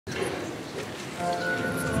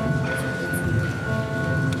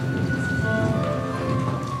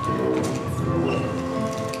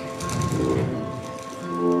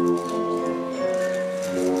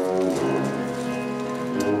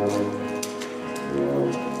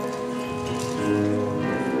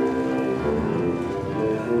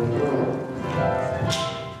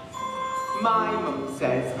My mum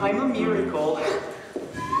says I'm a miracle.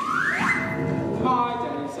 My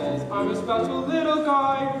daddy says I'm a special little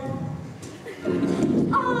guy.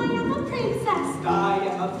 I am a princess. I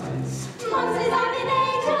am a prince. Mom says I'm an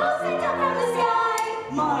angel sent down from the sky.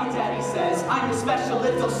 My daddy says I'm a special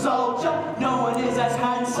little soldier. No one is as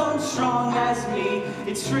handsome, strong as me.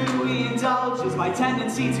 It's true he indulges my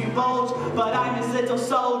tendency to bulge, but I'm his little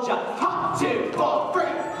soldier. Ha! 2, 4, 3.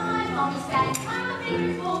 My mommy says I'm a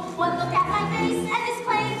miracle. One look at my face and it's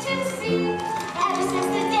plain to see. Ever since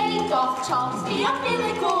the day doth chops the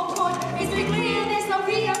umbilical cord, it's been clear there's no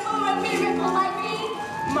fear for a miracle like me.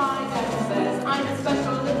 My daddy says I'm a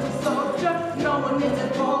special little soldier. No one is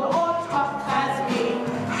as bold or tough as me.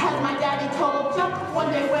 Has my daddy told ya?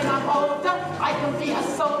 One day when I'm older, I can be a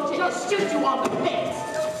soldier. Just shoot you on the face.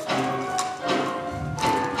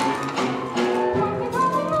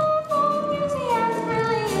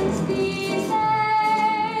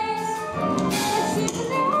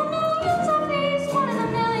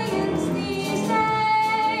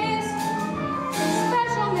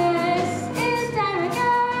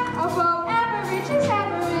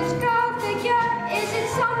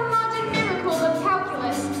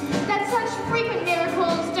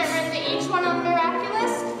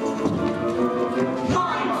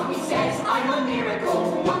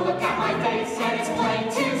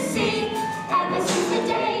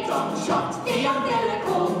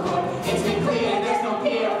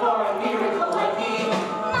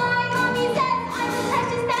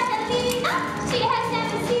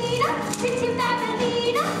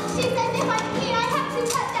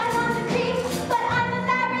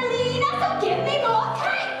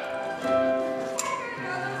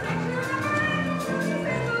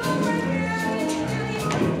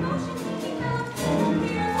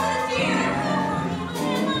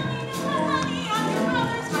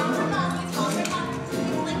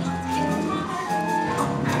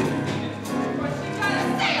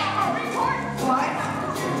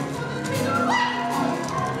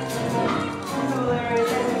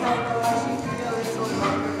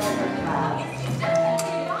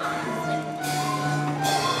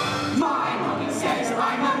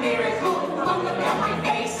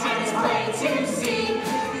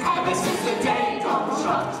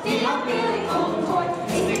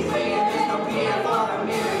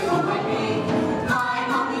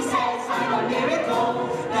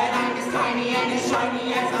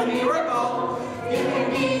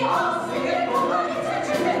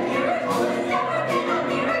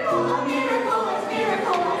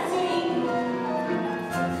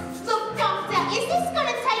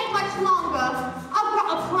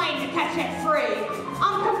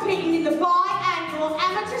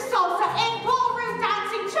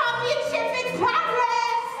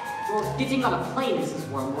 Getting on a plane, Mrs.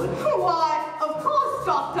 Wormwood. Why, of course,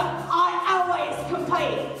 Doctor. I always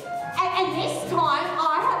compete. And this time,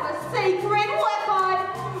 I have a secret weapon.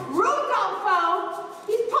 Rudolfo.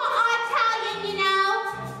 He's part Italian, you know.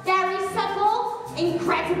 Very supple,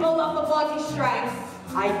 incredible of the body strength.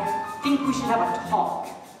 I think we should have a talk.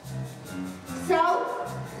 So,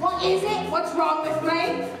 what is it? What's wrong with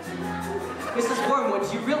me? Mrs.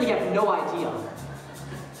 Wormwood, you really have no idea.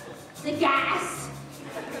 The gas.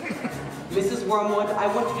 Mrs. Wormwood, I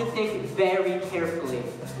want you to think very carefully.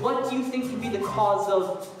 What do you think could be the cause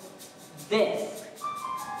of this?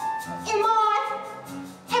 Am I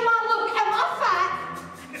fat?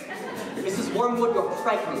 Mrs. Wormwood, you're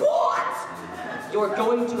pregnant. What? You're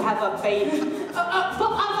going to have a baby. But I've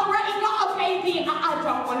already got a baby. I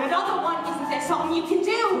don't want another one. Isn't there something you can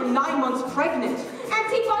do? You're 9 months pregnant.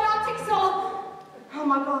 Antibiotics or... Oh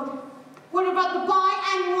my God. What about the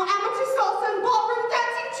biannual amateur salsa and ballroom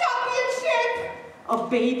dancing championship? A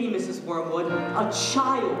baby, Mrs. Wormwood, a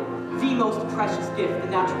child, the most precious gift the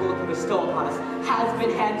natural world can bestow upon us, has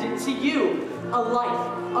been handed to you. A life,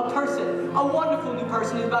 a person, a wonderful new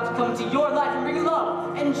person is about to come into your life and bring you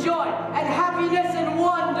love and joy and happiness and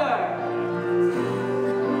wonder.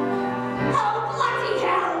 Oh, bloody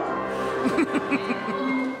hell!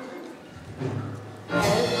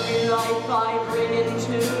 Every life I bring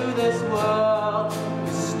into this world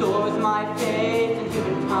restores my faith in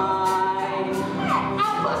humankind.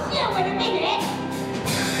 I'll push you in a minute.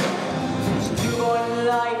 Newborn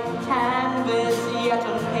life, canvas yet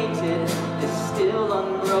unpainted, this still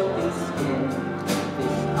unbroken skin,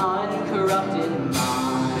 this uncorrupted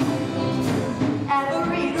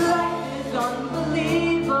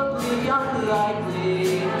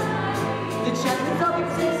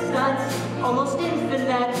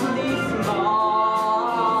infinitely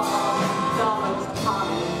small. The most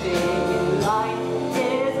common thing in life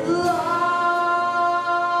is life.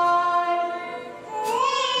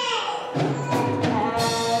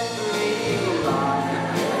 Every life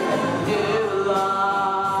is a new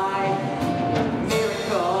life.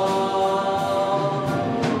 Miracle,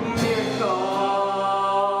 miracle.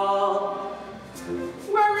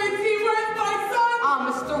 Where is he? Where's my son?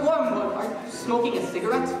 Mr. Wormwood, are you smoking a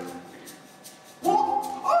cigarette? What?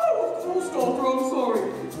 Oh, of course, Doctor, I'm sorry.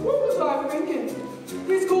 What was I thinking?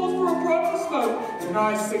 This calls for a proper smoke.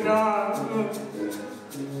 Nice cigar.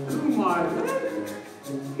 Oh my man.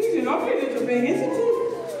 He's an ugly little thing, isn't he?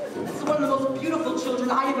 This is one of the most beautiful children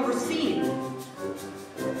I have ever seen. Oh,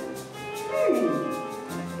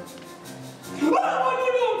 what do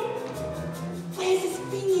you want? Where's his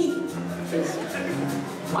thingy?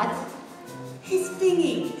 What? His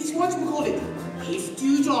thingy. His whatchamacallit? His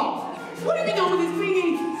doodah. What have you done with his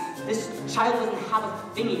thingy? This child doesn't have a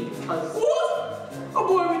thingy because... What? A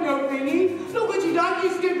boy with no thingy? Look what you done, you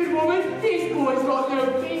stupid woman. This boy's got no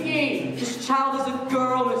thingy. This child is a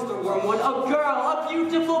girl, Mr. Wormwood. A girl. A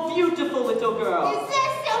beautiful, beautiful little girl. Is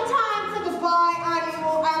there still time for the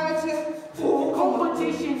biannual amateur? Oh,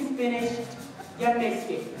 competition's finished. You missed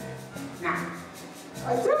it. Now, I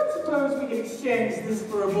don't suppose we can exchange this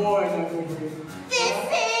for a boy, Uncle Green. This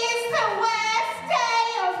is the worst day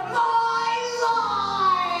of my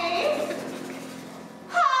life!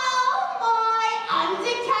 How my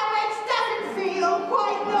undercarriage doesn't feel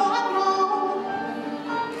quite normal.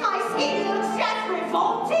 My skin looks just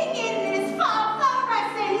revolting in this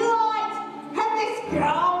phosphorescent light. And this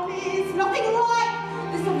gown is nothing like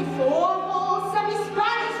the semi-formal,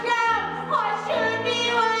 semi-Spanish gown I should be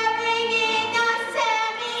wearing in the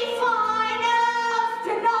semi-finals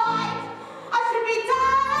tonight. I should be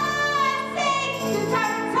dancing to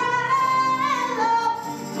Tarantella,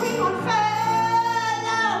 Sweet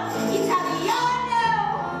Inferno, Italiano,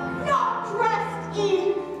 not dressed in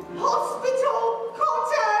hospital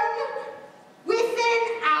cotton, with an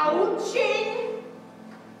ouching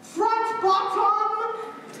front bottom,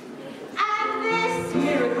 and this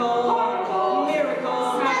Miracle. Miracle.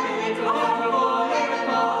 horrible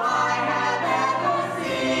miracle I have ever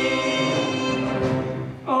seen.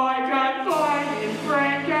 I can't find his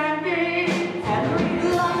friend Candy. Every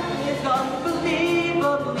life is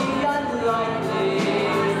unbelievably unlikely.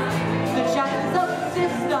 The chances of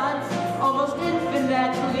existence almost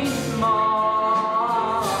infinitely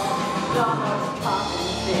small. The most common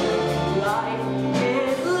thing in life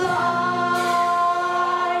is life.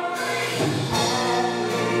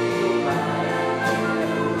 Every life is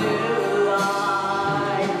a new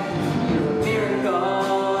life. Miracle,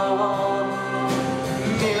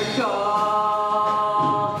 miracle,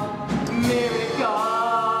 miracle.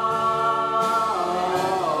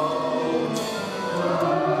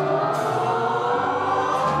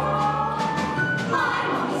 My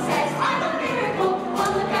mommy says I'm a miracle.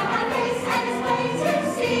 One look at my face and it's plain to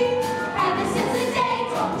see. Ever since the day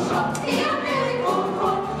Tom shot the umbilical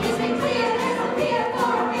cord, it's been clear there's no fear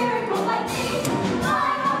for a miracle like me. My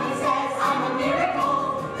mommy says I'm a miracle,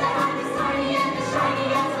 that I'm as tiny and as shiny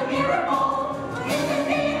as a miracle. Isn't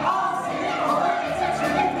me all cynical? It's a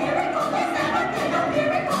truly miracle. There's never been a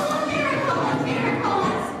miracle, a miracle, a miracle.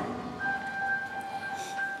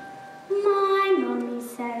 My mommy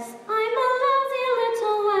says I'm a lousy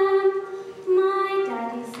little lamb. My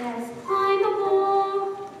daddy says I'm a bull.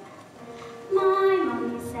 My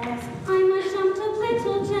mommy says I'm a jumped up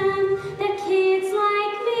little gem. That kids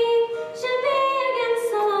like me should be against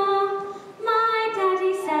the law. My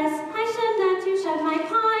daddy says I should let you shut my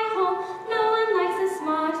pie hole. No one likes a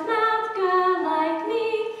smart mouth girl like me.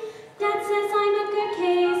 Dad says I'm a good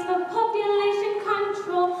case for population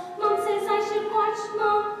control. Mom says I should watch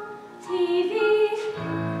more TV.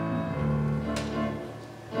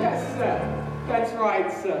 Yes, sir. That's right,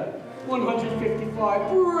 sir.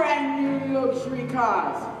 155 brand new luxury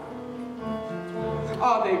cars.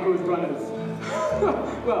 Are they good runners?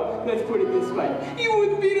 Well, let's put it this way. You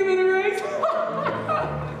wouldn't beat them in a race.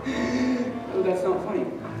 Oh, that's not funny.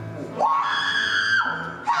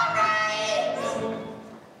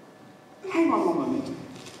 Hang on one moment.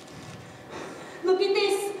 Look at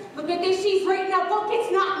this. Look at this. She's reading a book.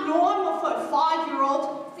 It's not normal for a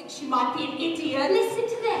 5-year-old. Thinks she might be an idiot. Listen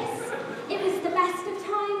to this. It was the best of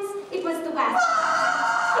times. It was the worst.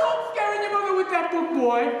 Stop scaring your mother with that book,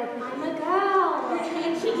 boy. I'm a girl.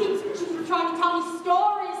 And she keeps trying to tell me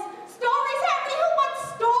stories. Stories, Henry? Who wants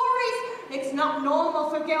stories? It's not normal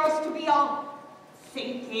for girls to be all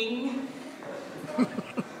thinking.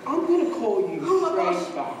 I'm gonna call you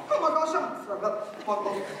straight back. Oh my gosh, I'm throwing up.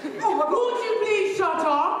 Oh my Would you please shut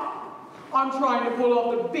up? I'm trying to pull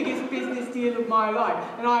off the biggest business deal of my life,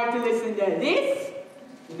 and I have to listen to this?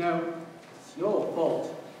 You know, it's your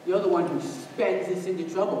fault. You're the one who spends us into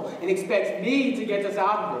trouble and expects me to get us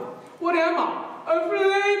out of it. What am I? A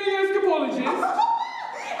flaming escapologist?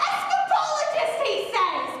 Escapologist, he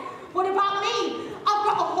says! What about me? I've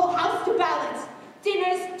got a whole house to balance.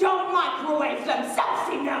 Dinners don't microwave themselves,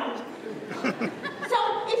 you know. So,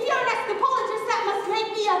 if you're an escapologist, that must make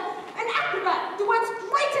me an acrobat, the world's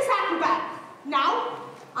greatest acrobat. Now,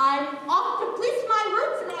 I'm off to police my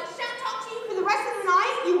roots, and I shan't talk to you for the rest of the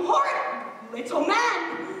night, you horrid little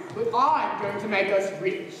man. But I'm going to make us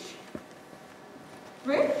rich.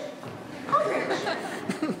 Rich? How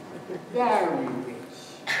rich? Very rich.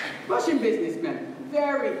 Russian businessmen.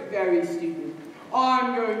 Very, very stupid.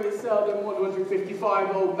 I'm going to sell them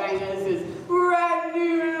 155 old bangers as brand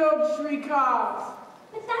new luxury cars.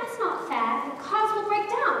 But that's not fair. The cars will break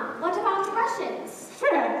down. What about the Russians?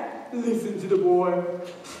 Fair. Listen to the boy.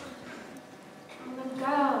 I'm a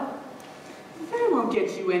girl. That won't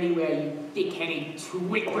get you anywhere, you thick-headed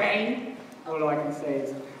twit brain. All I can say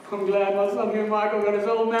is, I'm glad my son here, Michael, got his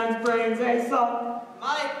old man's brains, eh, son?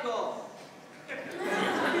 Michael!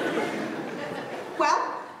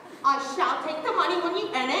 Well, I shall take the money when you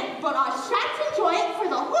earn it, but I shan't enjoy it for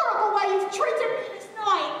the horrible way you've treated me this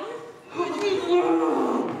night.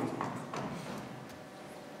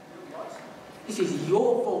 This is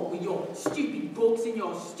your fault with your stupid books and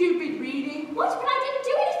your stupid reading. What? But I didn't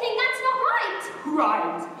do anything. That's not right.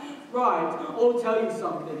 Right. I'll tell you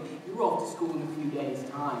something. You're off to school in a few days'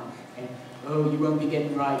 time, and oh, you won't be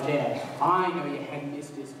getting right there. I know your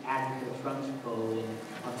headmistress Agatha Trunchbull, and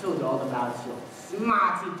I've told her all about your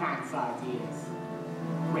smarty pants ideas.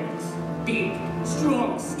 Great, big,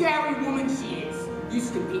 strong, scary woman she is.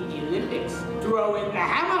 Used to compete in the Olympics, throwing the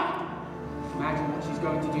hammer. Imagine what she's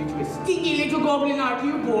going to do to a stinky little goblin like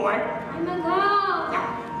you, boy. I'm a girl.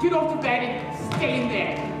 Now, get off to bed and stay in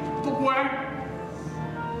there. Bookworm.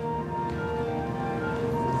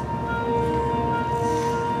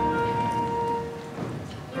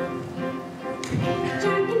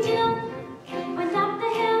 Jack and Jill went up the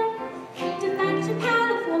hill to fetch a pail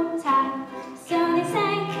of water. So they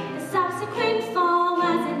say the subsequent fall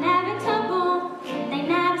was inevitable. They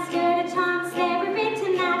never stood a chance, they were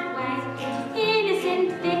written that way.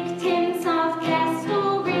 Innocent victims of their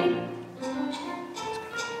story.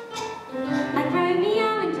 Like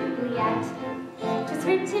Romeo and Juliet,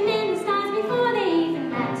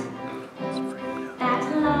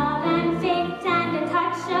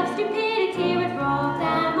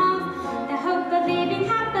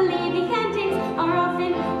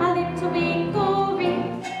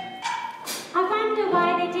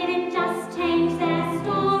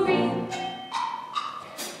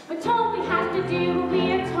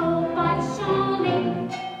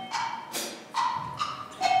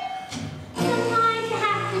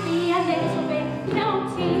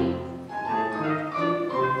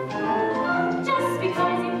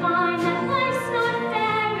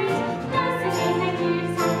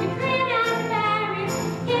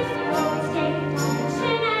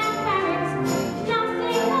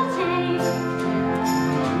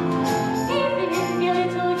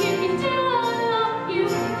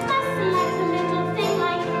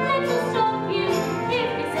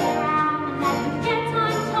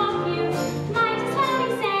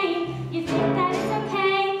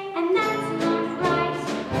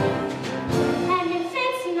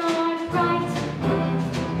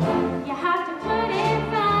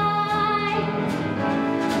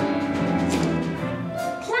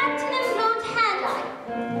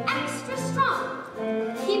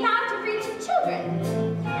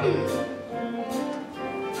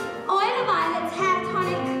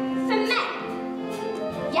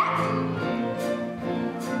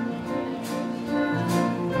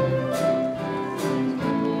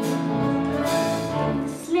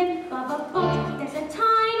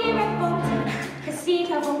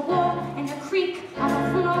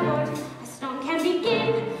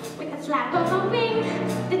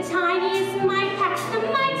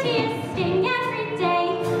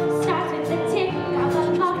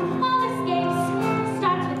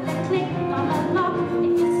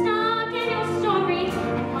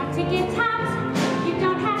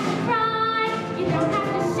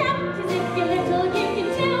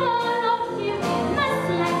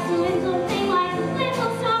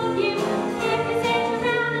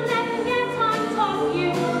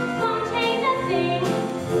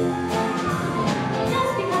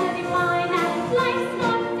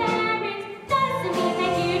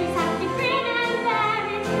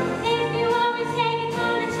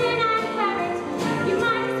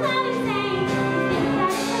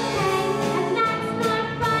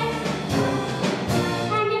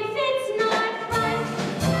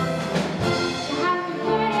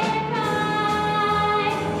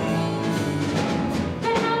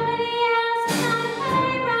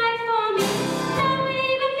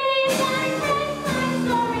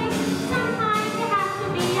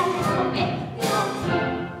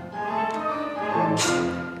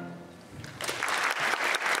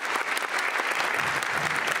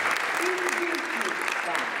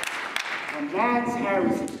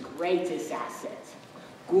 asset.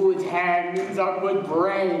 Good hair means a good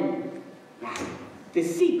brain. Now, the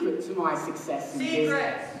secret to my success in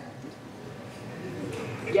business...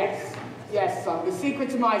 Yes, son. The secret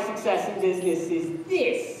to my success in business is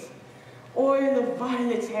this. Oil of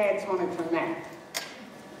violet hair tonic for men.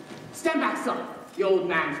 Stand back, son. The old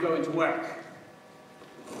man's going to work.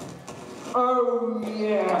 Oh,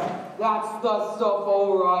 yeah. That's the stuff,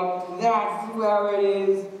 all right. That's where it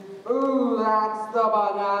is. Ooh, that's the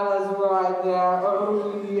bananas right there.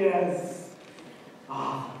 Oh, yes.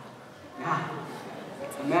 Ah, now,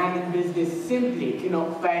 a man in business simply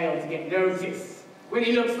cannot fail to get noticed when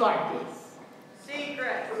he looks like this.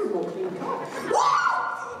 Secret. More clean cut.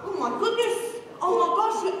 Oh my goodness! Oh my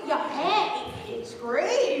gosh, your hair, it's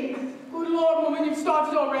green! Good Lord, woman, you've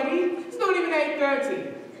started already? It's not even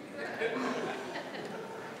 8:30.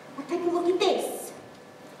 Well, take a look at this.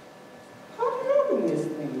 How do you open this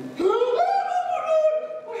thing? Oh,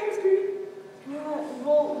 my hair's green.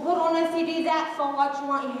 Well, what on earth you do that for? Why'd you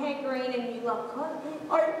want your hair green and you love cut it?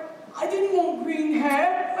 I didn't want green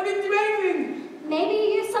hair. I didn't do anything. Maybe you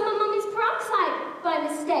used some of Mummy's peroxide by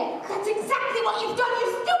mistake. That's exactly what you've done, you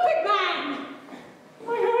stupid man!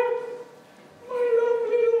 My hair. My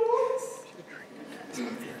lovely locks.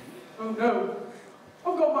 Oh no.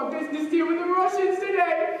 I've got my business deal with the Russians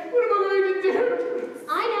today. What am I going to do?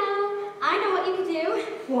 I know what you could do.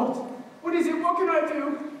 What? What is it? What can I do?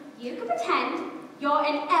 You could pretend you're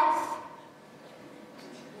an elf.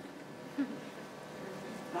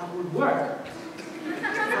 That would work.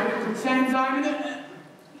 I pretend I'm an...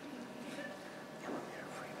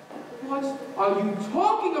 What are you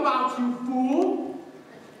talking about, you fool?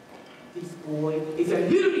 This boy is a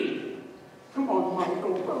loony. Come on,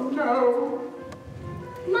 Michael. Oh, no.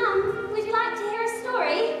 Mum, would you like to hear a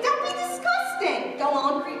story? Don't be disgusting! Go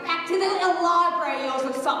on, creep back to the little library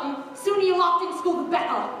or something. Sooner you're locked in school, the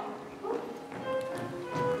better.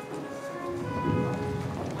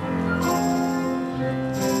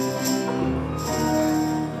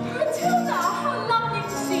 Matilda, how lovely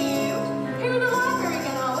to see you. Here in the library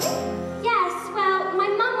again, are we? Yes, well, my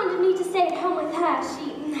mum wanted me to stay at home with her.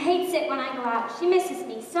 She hates it when I go out. She misses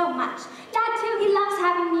me so much. Dad, too, he loves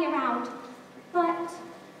having me around. But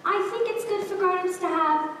I think it's good for grown-ups to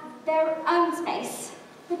have their own space.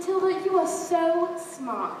 Matilda, you are so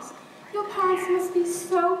smart. Your parents must be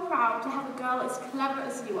so proud to have a girl as clever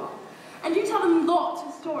as you are. And you tell them lots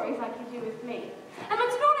of stories like you do with me. And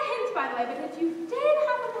that's not a hint, by the way, but if you did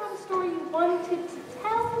happen to have a story you wanted to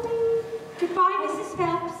tell me... Goodbye, Mrs.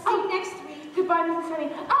 Phelps. See you next week. Goodbye, Mrs. Honey.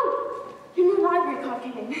 Oh, your new library card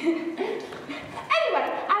came in. Anyway,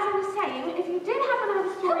 as I was saying, if you did happen to have a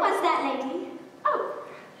story... Who was that lady? Oh,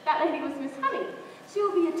 that lady was Miss Honey.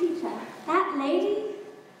 She'll be a teacher. That lady?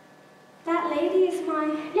 That lady is my...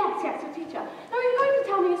 Yes, your teacher. Now, are you going to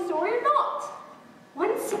tell me a story or not?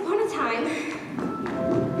 Once upon a time...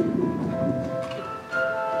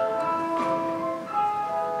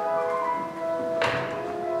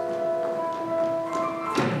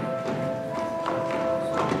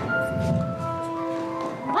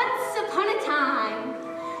 Once upon a time,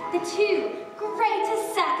 the two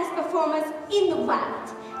greatest circus performers in the world,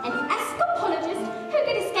 an escapologist who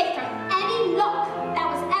could escape from any lock that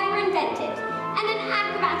was ever invented, and an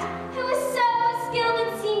acrobat who was so skilled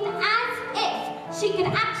it seemed as if she could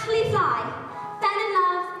actually fly, fell in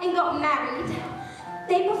love and got married.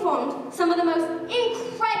 They performed some of the most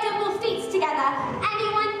incredible feats together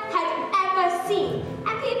anyone had ever seen,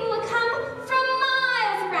 and people would come from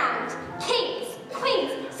miles around, kings,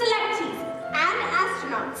 queens, celebrities, and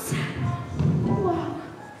astronauts. Wow.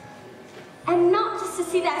 And not just to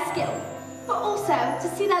see their skill, but also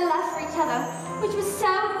to see their love for each other, which was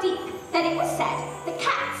so deep that it was said the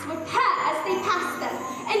cats would purr as they passed them,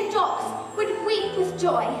 and dogs would weep with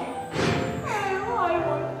joy. Oh, I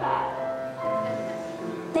want that.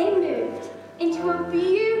 They moved into a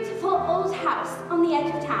beautiful old house on the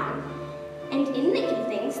edge of town, and in the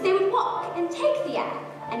evenings they would walk and take the air,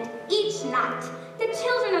 and each night the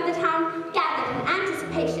children of the town gathered in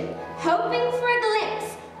anticipation, hoping for a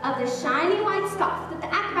glimpse of the shiny white scarf that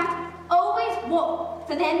the acrobat always wore,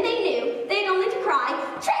 for then they knew they'd only to cry,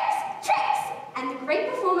 "Tricks! Tricks!" and the great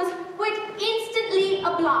performers would instantly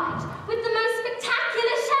oblige with the most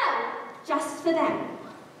spectacular show just for them.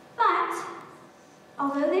 But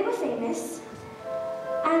although they were famous,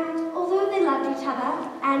 and although they loved each other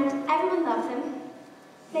and everyone loved them,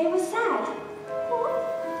 they were sad.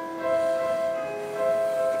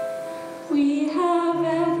 We have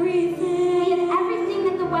everything. We have everything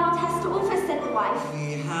that the world has to offer, said the wife.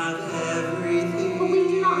 We have everything. But we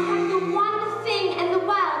do not have the one thing in the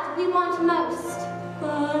world we want most.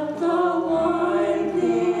 But the one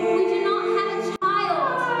thing. We do not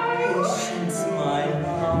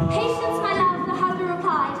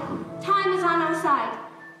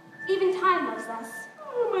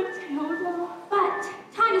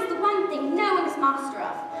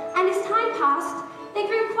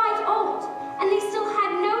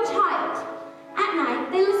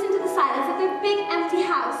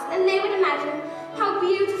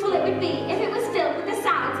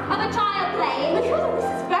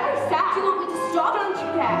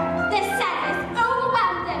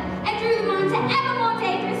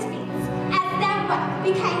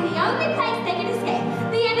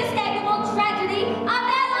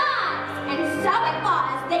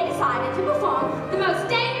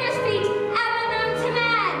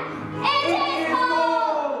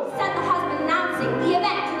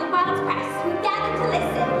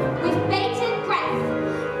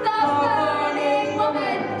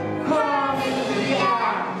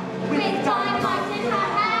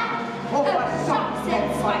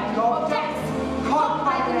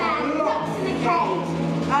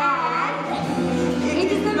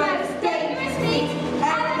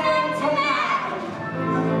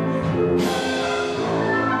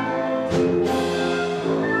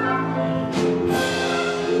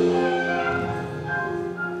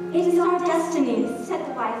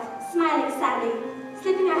Daddy,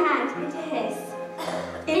 slipping her hand into his.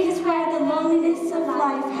 It is where the loneliness of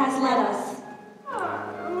life has led us.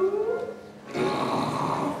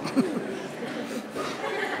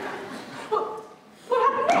 What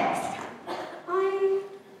happened next?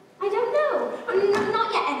 I don't know.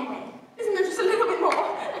 Not yet, anyway. Isn't there just a little bit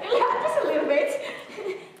more? Yeah, just a little bit.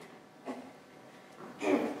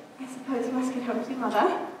 I suppose you must get home to your mother.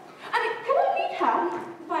 I mean, can I meet her?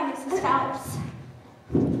 Why, Mrs. Phelps?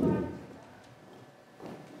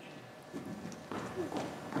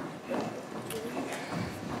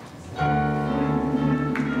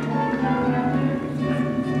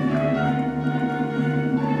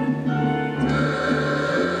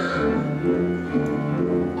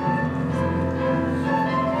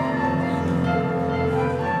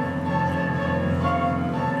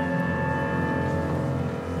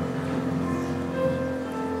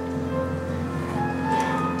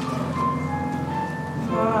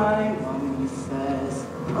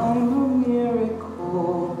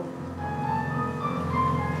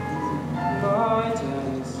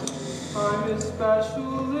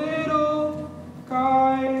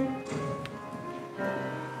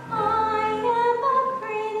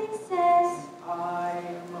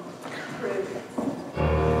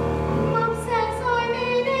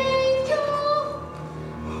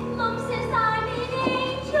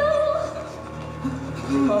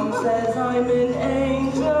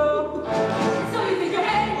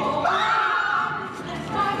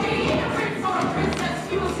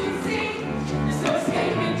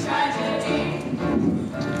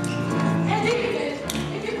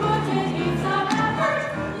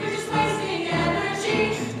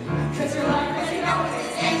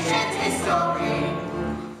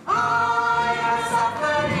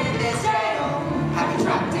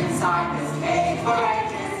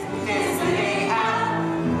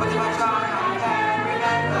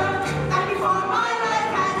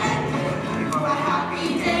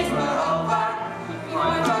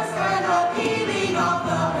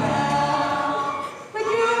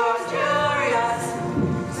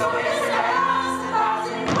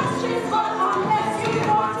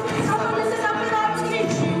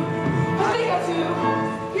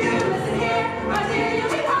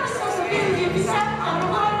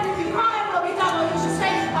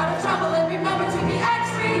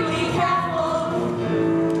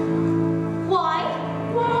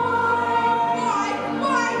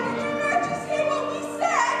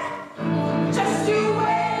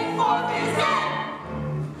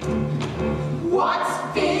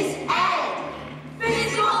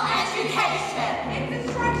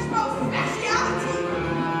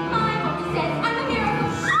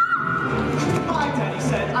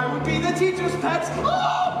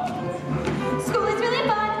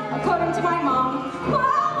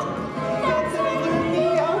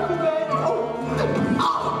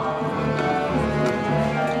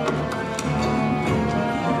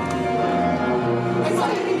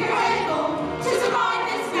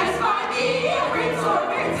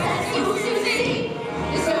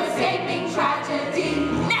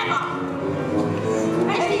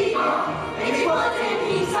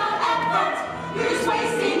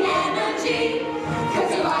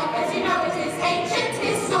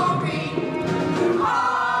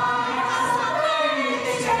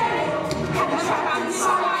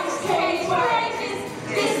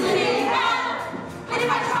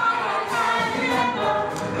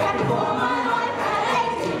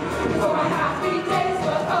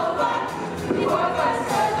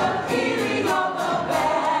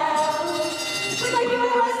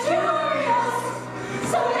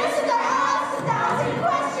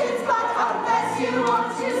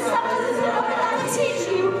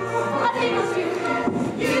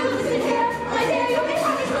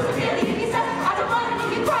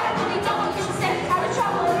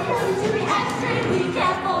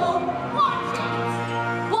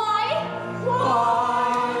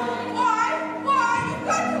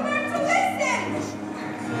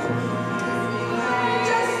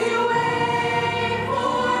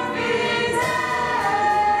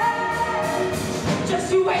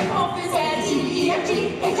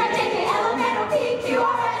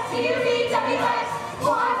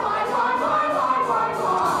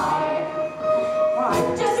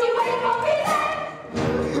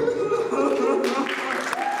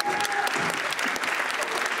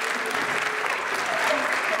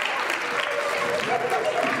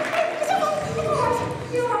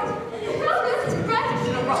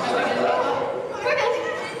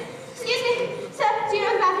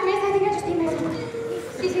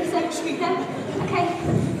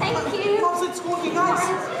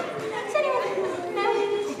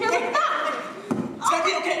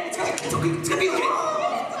 It's gonna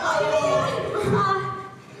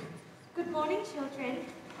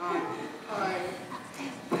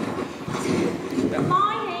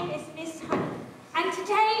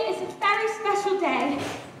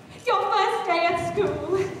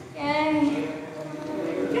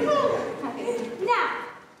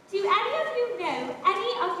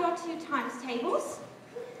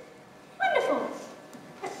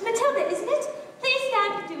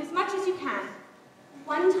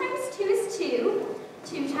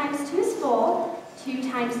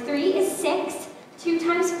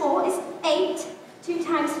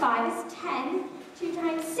 2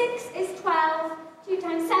 times 6 is 12. 2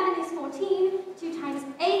 times 7 is 14. 2 times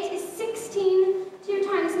 8 is 16. 2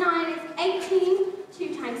 times 9 is 18.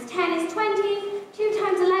 2 times 10 is 20. 2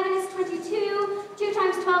 times 11 is 22. 2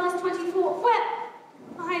 times 12 is 24. Well,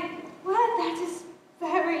 my word, that is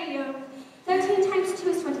very, 13 times 2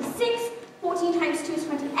 is 26. 14 times 2 is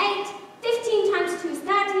 28. 15 times 2 is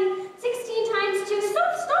 30. 16 times 2 is...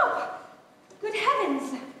 Stop! Good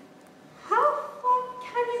heavens. How far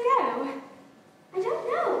can you go? I don't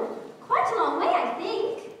know. Quite a long way, I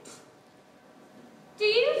think. Do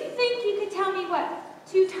you think you could tell me what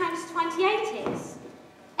 2 times 28 is?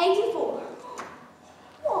 84.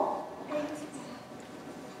 Oh, 8.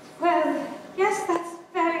 Well, yes, that's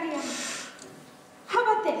very, How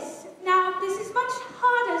about this? Now, this is much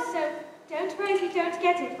harder, so don't worry if you don't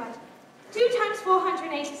get it, but 2 times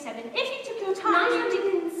 487. If you took your time...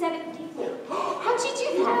 974. How'd you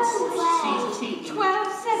do that? She's teaching.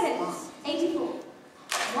 12 sevens. 84.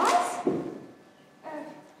 What?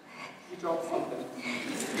 You dropped something.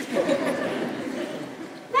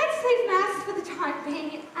 Let's leave maths for the time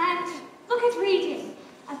being and look at reading.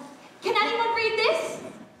 Can anyone read this?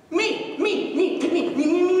 Me.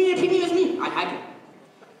 I can.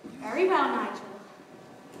 Very well, Nigel.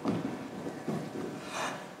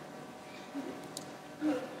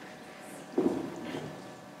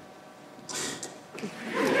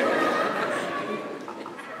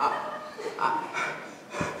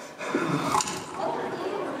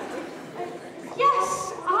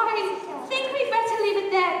 Yes, I think we'd better leave it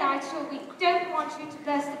there, Nigel. We don't want you to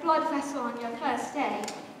burst the blood vessel on your first day.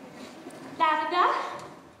 Lavender?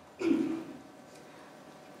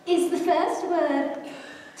 Is the first word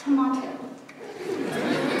tomato?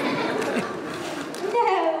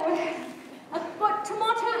 No. But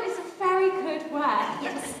tomato is a very good word.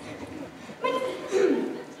 Yes.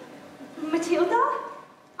 Matilda?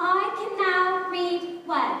 I can now read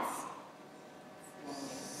words.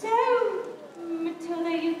 So,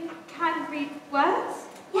 Matilda, you can read words?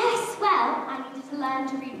 Yes, well, I needed to learn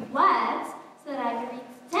to read words so that I could read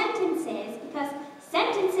sentences, because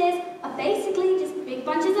sentences are basically just big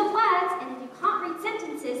bunches of words, and if you can't read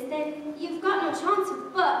sentences, then you've got no chance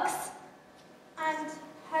with books. And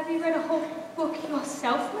have you read a whole book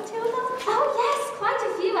yourself, Matilda? Oh yes, quite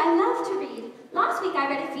a few. I love to read. Last week I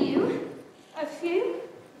read a few. A few?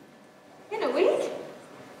 In a week?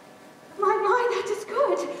 My, that is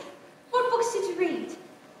good. What books did you read?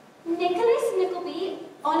 Nicholas Nickleby,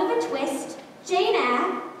 Oliver Twist, Jane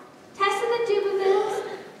Eyre, Tessa the Dubervilles,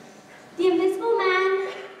 The Invisible Man,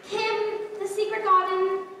 Kim, The Secret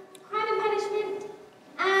Garden, Crime and Punishment,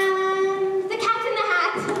 and The Cat in the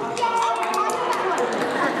Hat. Yay! I know I love that.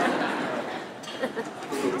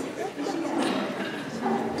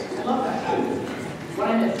 What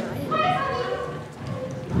I missed? Hi, honey.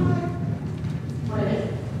 What I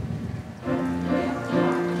missed?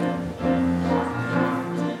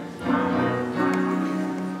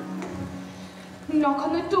 Knock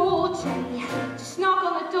on the door, Jenny. Just knock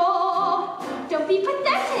on the door. Don't be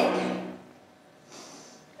pathetic.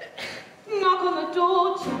 Knock on the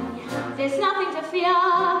door, Jenny. There's nothing to fear.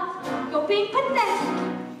 You're being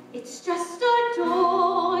pathetic. It's just a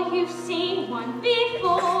door. You've seen one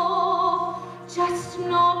before. Just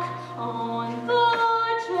knock on the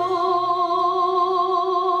door.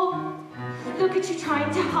 Look at you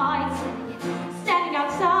trying to hide, Jenny. Standing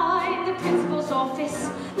outside the principal's office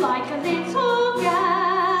like a little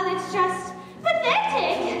girl. It's just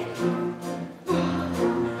pathetic.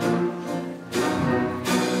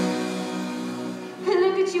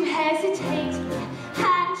 Look at you hesitating,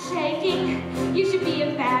 handshaking. You should be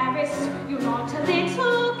embarrassed. You're not a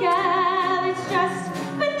little girl. It's just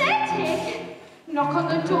pathetic. Knock on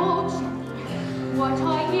the door, Jenny. What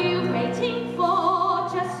are you waiting for?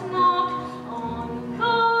 Just knock on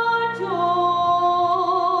the door.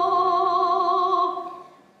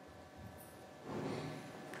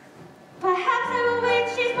 Perhaps over which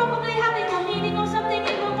she's probably having a meeting or something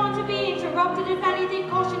and won't want to be interrupted. If anything,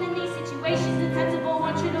 caution in these situations is sensible.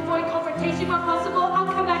 One should avoid confrontation where possible. I'll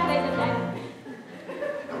come back later then.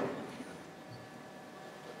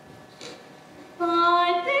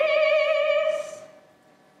 But this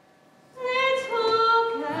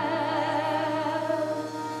little girl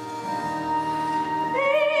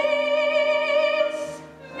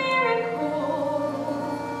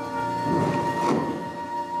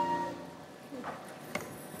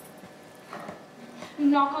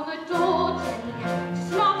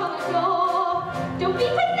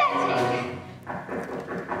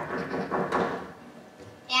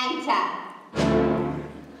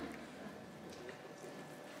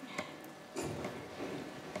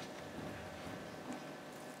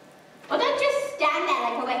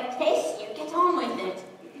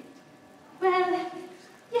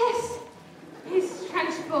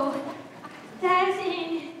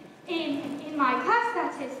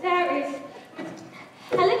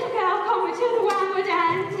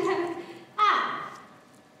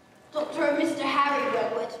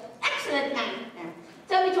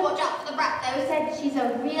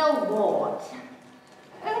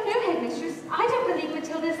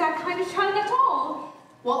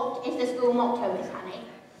What is the school motto, Miss Honey?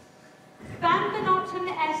 Bambinotum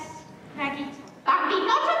est magita.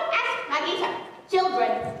 Bambinotum est magita.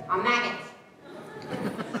 Children are maggots.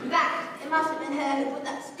 That, it must have been her who put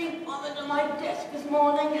that stink bomb under my desk this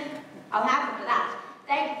morning. I'll have her for that.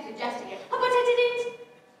 Thank you for suggesting it. Oh, but I didn't.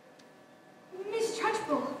 Miss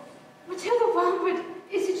Trunchbull, Matilda Wormwood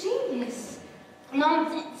is a genius.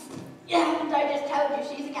 Nonsense. Yeah, and I just told you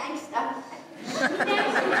she's a gangster. She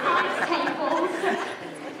knows some times tables.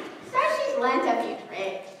 So she's learnt a few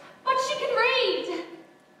tricks. But she can read.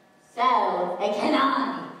 So, can I?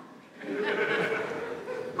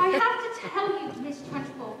 I have to tell you, Miss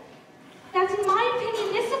Trunchbull, that in my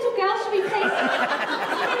opinion, this little girl should be placed in the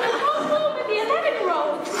classroom with the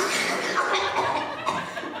 11-year-olds.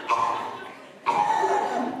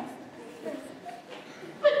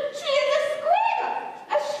 But she is a squib, a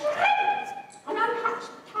shrimp, an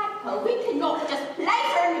unhatched tadpole. We cannot just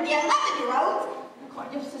place her with the 11-year-olds. What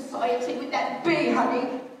kind of society would that be,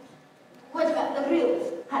 honey? What about the rules,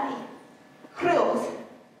 honey? Rules.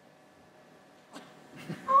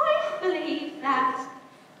 I believe that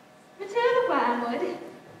Matilda Wormwood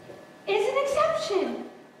is an exception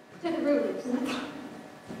to the rules.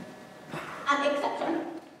 An exception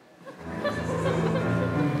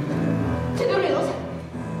to the rules.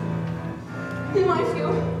 In my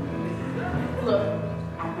school, look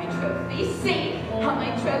at my trophies. See how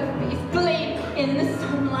my trophies gleam in the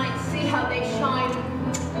sunlight. See how they shine.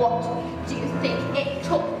 What do you think it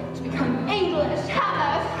took to become English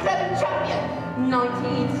Hammer 7 champion?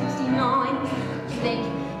 1969. Do you think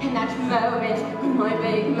in that moment, when my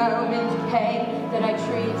big moment came, that I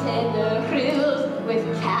treated the rules with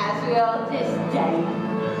casual disdain?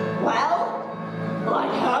 Well,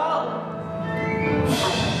 like how?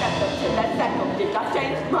 As I settled, did I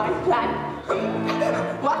change my plan?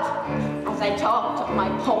 What? As I talked of my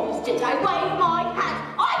poems, did I wave my hand?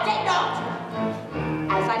 I did not!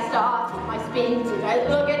 As I started my spin, did I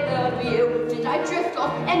look at the view? Did I drift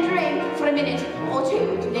off and dream for a minute or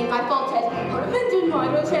two? Do you think I faltered or amended my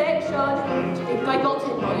rotation? Do you think I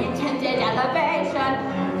altered my intended elevation?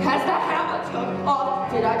 As the hammer took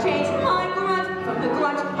off, did I change my grunt from the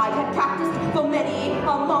grunt I had practiced for many a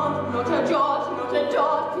month? Not a jot, did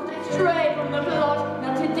I stray from the plot?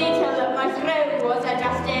 Not a detail of my throat was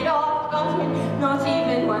adjusted or forgotten. Not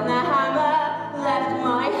even when the hammer left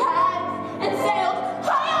my hands and sailed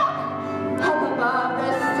high up above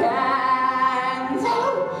the stands.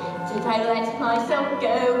 Oh, did I let myself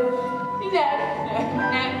go?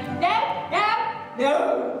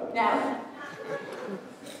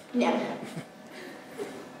 No.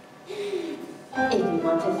 If you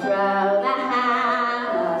want to throw the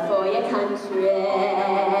hammer for your country,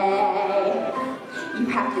 you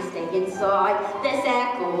have to stay inside the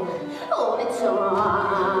circle all the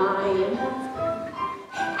time.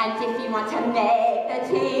 And if you want to make the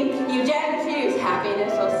team, you don't choose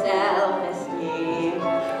happiness or self-esteem.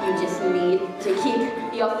 You just need to keep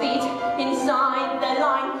your feet inside the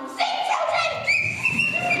line. Sing, children!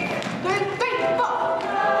 2, 3, 4.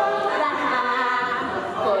 The hammer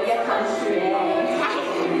for your country.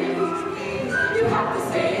 You have to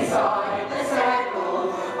stay inside the circle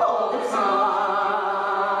all the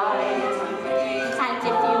time. And if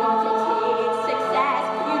you want to achieve success,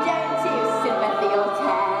 you don't choose sympathy or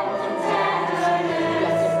tenderness. You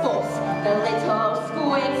have to force the little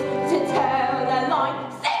squids to toe the line.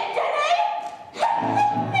 Sing, Jenny!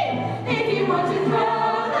 If you want to throw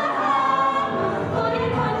the hammer for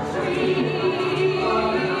your country,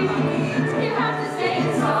 you have to stay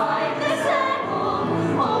inside the circle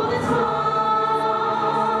all the time.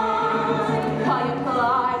 I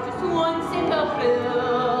apply just one simple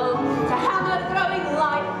rule to hammer throwing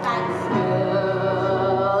life at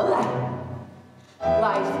school.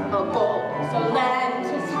 Life's a ball, so learn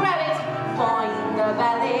to throw it. Find the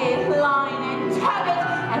belly line and tug it,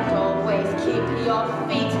 and always keep your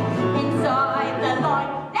feet inside the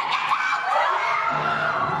line. Now get out!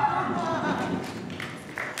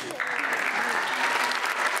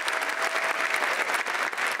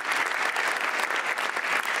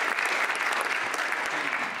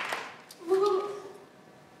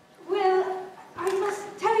 Well, I must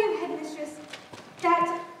tell you, headmistress, that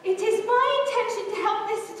it is my intention to help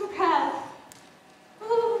this little girl,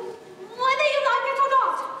 whether you like it or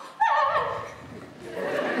not.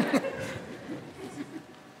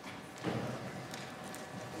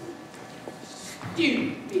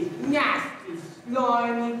 Stupid, nasty,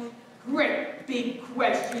 slimy, great big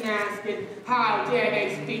question asking. How dare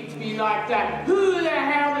they speak to me like that? Who the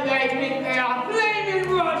hell do they think they are? Flaming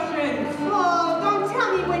Russians! Oh, don't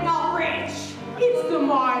tell me we're not rich. It's the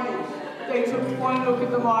mileage. They took one look at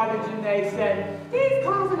the mileage and they said, "These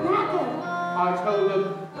cars are knackered." I told them,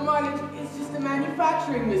 the mileage is just a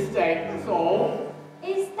manufacturing mistake, that's all.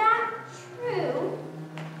 Is that true?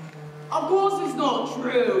 Of course it's not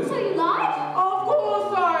true. So you lied? Of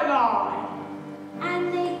course I lied.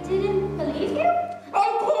 And they didn't believe you?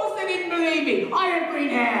 Of course they didn't believe me. I have green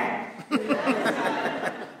hair.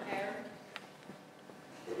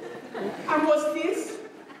 And what's this?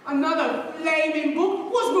 Another flaming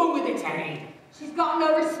book? What's wrong with it, Teddy? She's got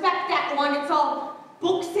no respect, that one. It's all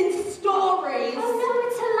books and stories. Oh no,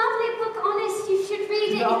 it's a lovely book, honest. You should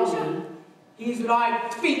read it. Lovely. He's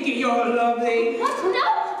like thinking you're lovely. What? No!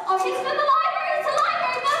 Oh, it's from the library. It's a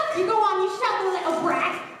library book. You go on, you shout, you little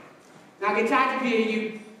brat. Now get out of here,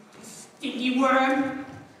 you stinky worm.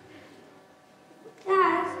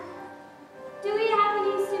 Dad, do we have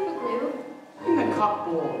any super glue? In the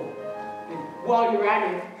cupboard. And while you're at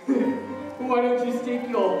it, why don't you stick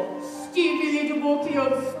your stupid little book to your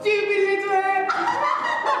stupid little head?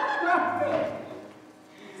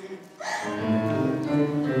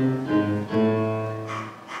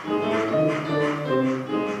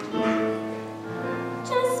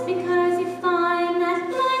 Just because you find that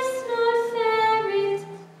life's not fair, it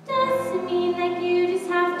doesn't mean that you just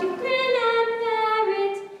have to grin and bear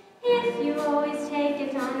it. If you always take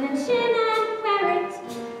it on the chin and wear it,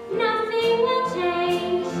 nothing will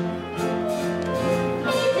change.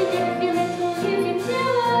 Even if you're little, you can do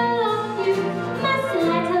a lot. You mustn't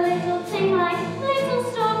let a little thing like little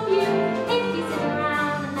stop you. If you sit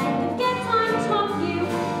around and let them get on top you,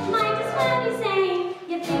 might as well be saying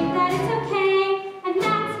you think that it's okay, and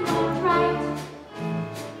that's not right.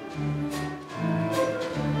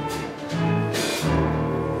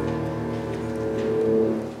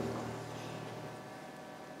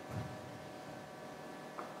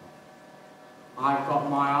 I've got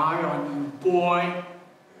my eye on you, boy.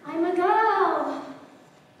 I'm a girl.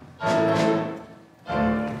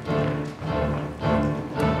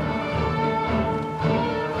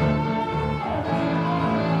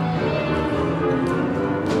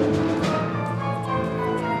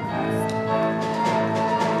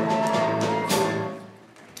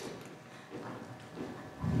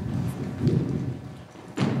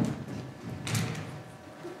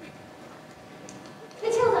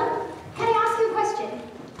 Matilda, can I ask you a question?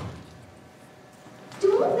 Do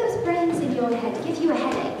all of those brains in your head give you a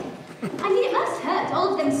headache? I mean, it must hurt, all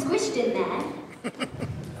of them squished in there.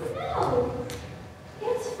 No,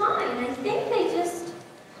 it's fine. I think they just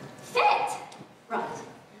fit. Right.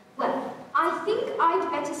 Well, I think I'd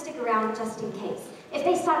better stick around just in case. If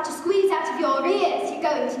they start to squeeze out of your ears, you're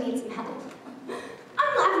going to need some help.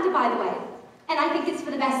 I'm Lavender, by the way, and I think it's for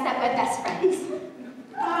the best that we're best friends.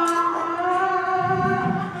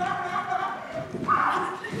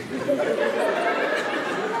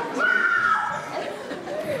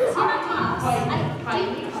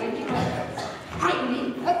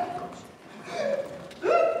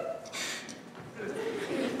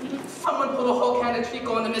 Someone pull a whole can of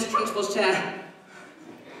treacle on the Miss Trunchbull's chair.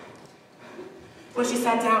 When she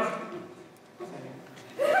sat down,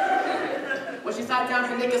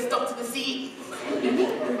 her nigger stuck to the seat.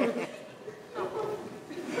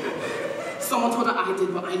 Someone told her I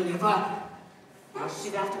did, but I never. Now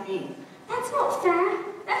she's after me. That's not fair.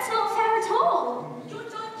 That's not fair at all. You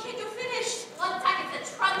don't kid, you're finished. One time if the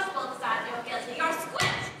Trunchbull decides you're guilty, you're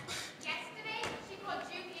squished. Yesterday, she got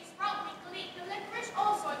Juki, Sprout, Gleek, the licorice,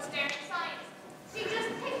 all sorts of daring signs. She just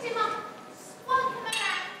picked him up, swung him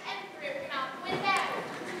around, and threw him out the window.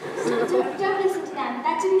 Don't listen to them.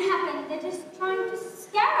 That didn't happen. They're just trying to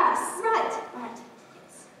scare us. Right.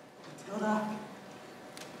 Yes. Matilda,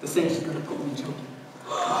 the saying she's gonna put me in choking.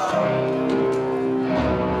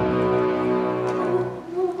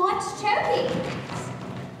 What's choking?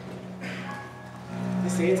 They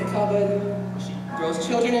say it's a cupboard where she throws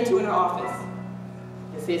children into in her office.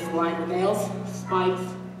 They say it's lined with nails, spikes,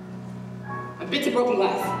 and bits of broken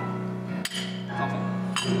glass.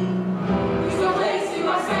 There's no place you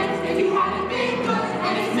are sent if you haven't been good,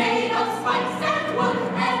 and it's made of spikes and wood,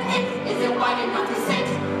 and it isn't wide enough to sit,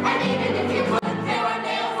 and even if you could, there are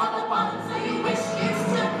nails on the bottom, so you wish you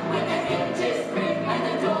stood when the hinges spring and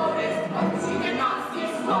the door is closed. You cannot see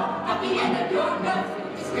what at the end of your nose.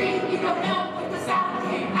 You scream, you don't know if the sound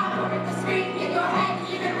came out, or if the scream in your head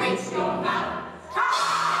even reached your mouth.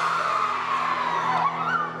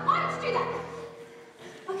 Why did you do that?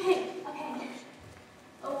 Okay.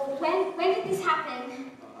 Oh, when did this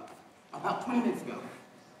happen? About 20 minutes ago.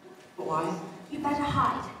 But why? You better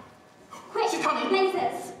hide. Quick, She's coming.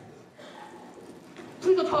 lasers.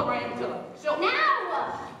 Please don't tell her I am Matilda. She'll...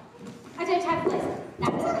 Now! I don't have lasers.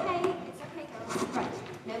 That's okay. It's okay, girl. Right.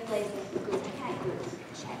 No place like good. Okay, good.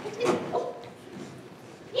 Check it in. Oh.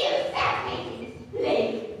 You fat-hated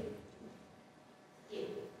slave! You.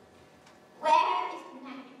 Where is the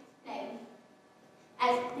man known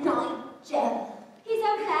as Nigel? He's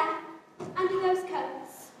over there, under those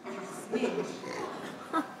coats.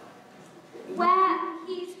 Where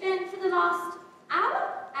he's been for the last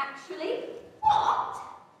hour, actually. What?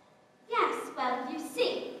 Yes, well, you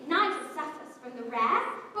see, Nigel suffers from the rare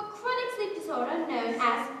but chronic sleep disorder known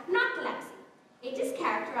as narcolepsy. It is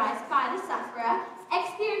characterized by the sufferer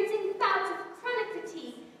experiencing bouts of chronic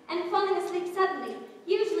fatigue and falling asleep suddenly,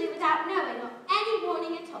 usually without knowing or any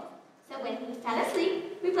warning at all. So when he fell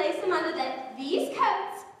asleep, we placed him under these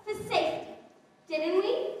coats for safety. Didn't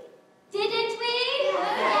we? Didn't we?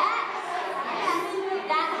 Yes.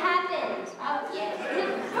 That happened. Oh, yes.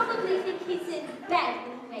 He'll probably think he's in bed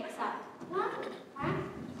when he wakes up. What? Huh?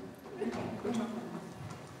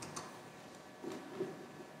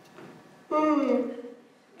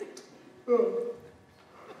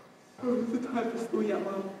 It's the time for school yet,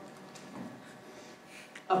 Mom.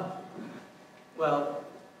 Oh, well,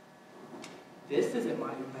 this isn't my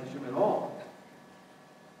new bedroom at all.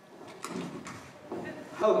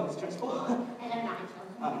 Hello, Miss Principal. Hello, Nigel.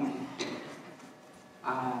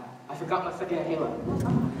 I forgot my second halo.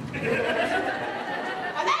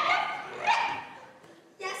 Amanda!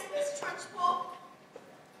 Yes, Miss Trunchbull?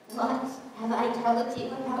 What have I told you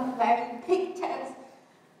about wearing pigtails?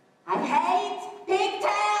 I hate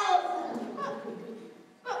pigtails!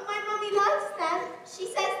 But my mommy likes them. She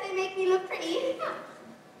says they make me look pretty. Well,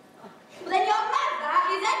 then your mother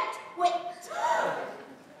is a twit.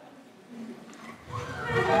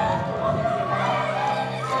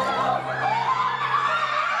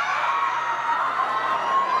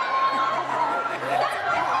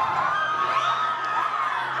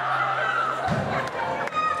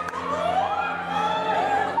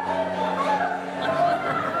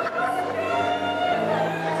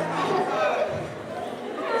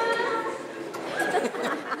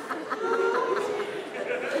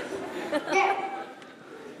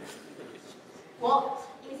 What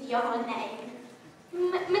is your name?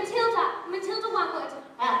 Matilda. Matilda Wormwood.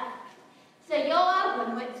 So you're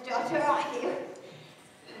Wormwood's daughter, are you?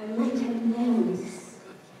 A little nose.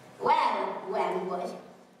 Well, Wormwood,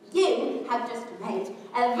 you have just made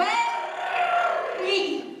a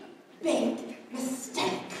very big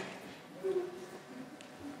mistake.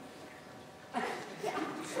 Oh, gosh.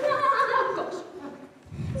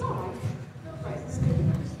 It's all right.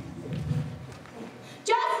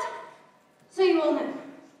 Just so you all know,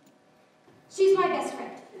 she's my best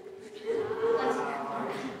friend. That's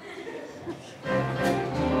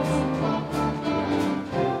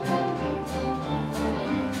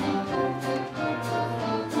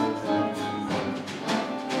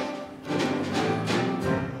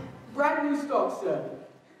Brand new stock, sir.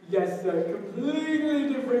 Yes, sir.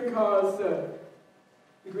 Completely different cars, sir.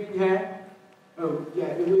 The green hair? Oh, yeah,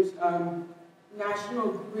 it was,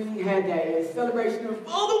 National Green Hair Day, a celebration of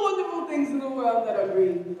all the wonderful things in the world that are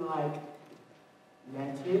green, like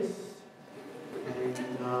lettuce,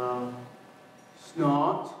 and,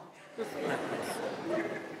 snot.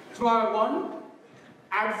 Try one?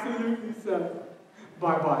 Absolutely, sir.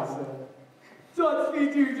 Bye-bye, sir.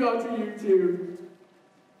 Godspeed to you, Dr. YouTube.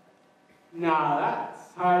 Now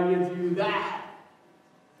that's how you do that.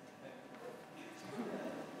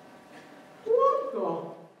 What the?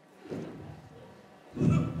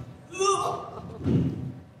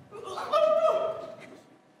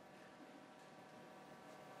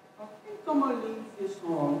 I think I'm gonna leave this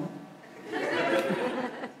on.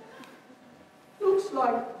 Looks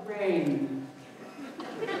like rain.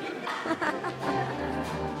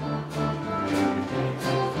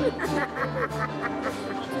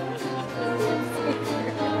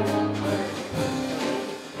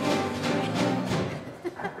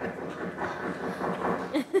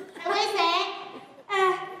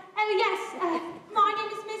 My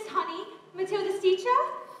name is Miss Honey, Matilda's teacher.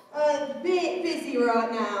 A bit busy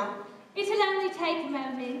right now. It'll only take a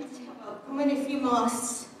moment. Come in if you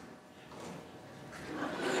must.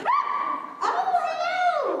 Oh,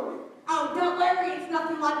 hello! Oh, don't worry, it's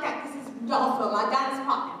nothing like that. This is Rodolfo, my dance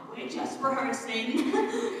partner. We're just rehearsing.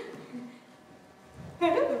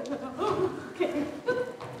 Okay.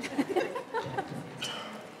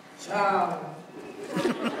 Ciao.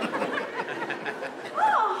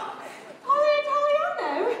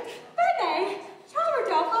 Italiano. Bene. Ciao,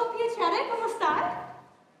 Rodolfo. Piacere, come stai?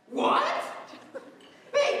 What?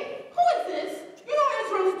 Hey, who is this? You know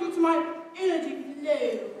it's runs due to my energy flow.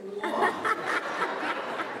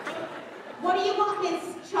 What do you want, Miss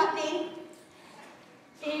Chutney?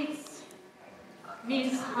 It's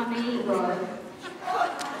Miss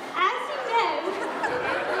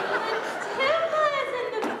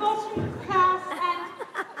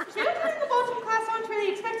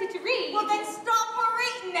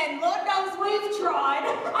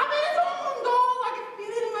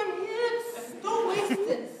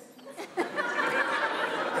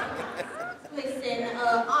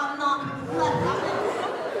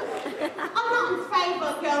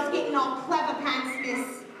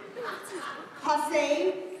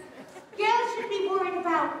see. Girls should be worried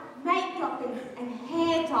about makeup and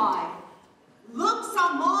hair dye. Looks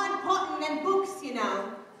are more important than books, you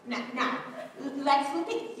know. Now, let's look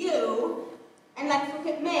at you, and let's look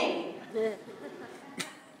at me.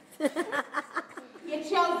 You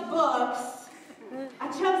chose books. I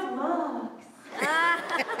chose looks.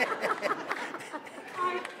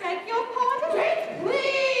 I beg your pardon?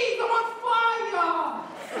 Please, I'm on fire!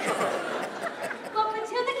 But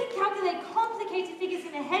Matilda can calculate complicated figures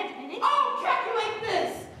in her head in minutes. Oh, calculate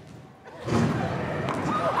this!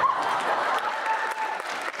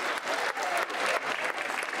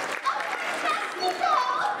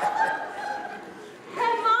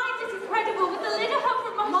 Her mind is incredible with a little help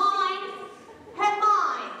from my Mind. Her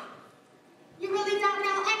mind. You really don't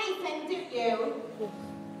know anything, do you?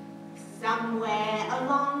 Somewhere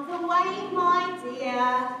along the way, my dear,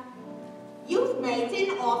 you've made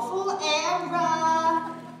an awful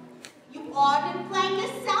error. You ought to blame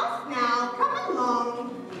yourself now. Come along.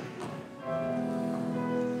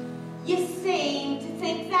 You seem to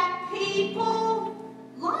think that people,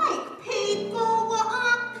 like people,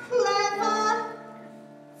 are clever.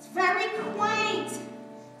 It's very quaint.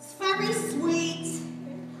 It's very sweet.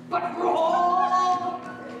 But wrong.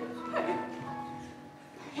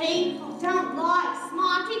 People don't like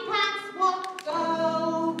smarty pants what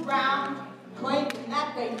go round, claiming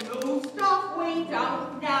that they know stuff we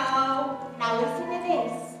don't know. Now listen to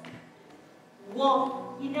this. What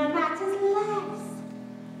you know matters less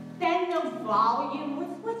than the volume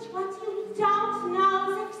with which what you don't know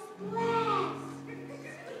is expressed.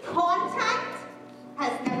 Content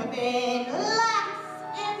has never been less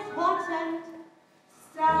important.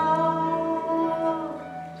 So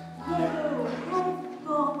you have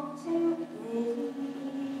got to be.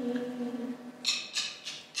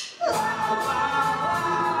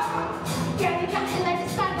 Get it, let it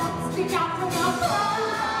stand up, stick out from the front.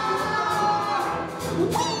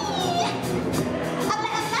 A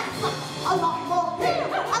little less, a lot more here. A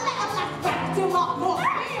little less back, a lot more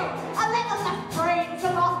here. A little less brains, a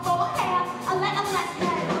lot more hair. A little less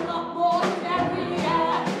head, a lot more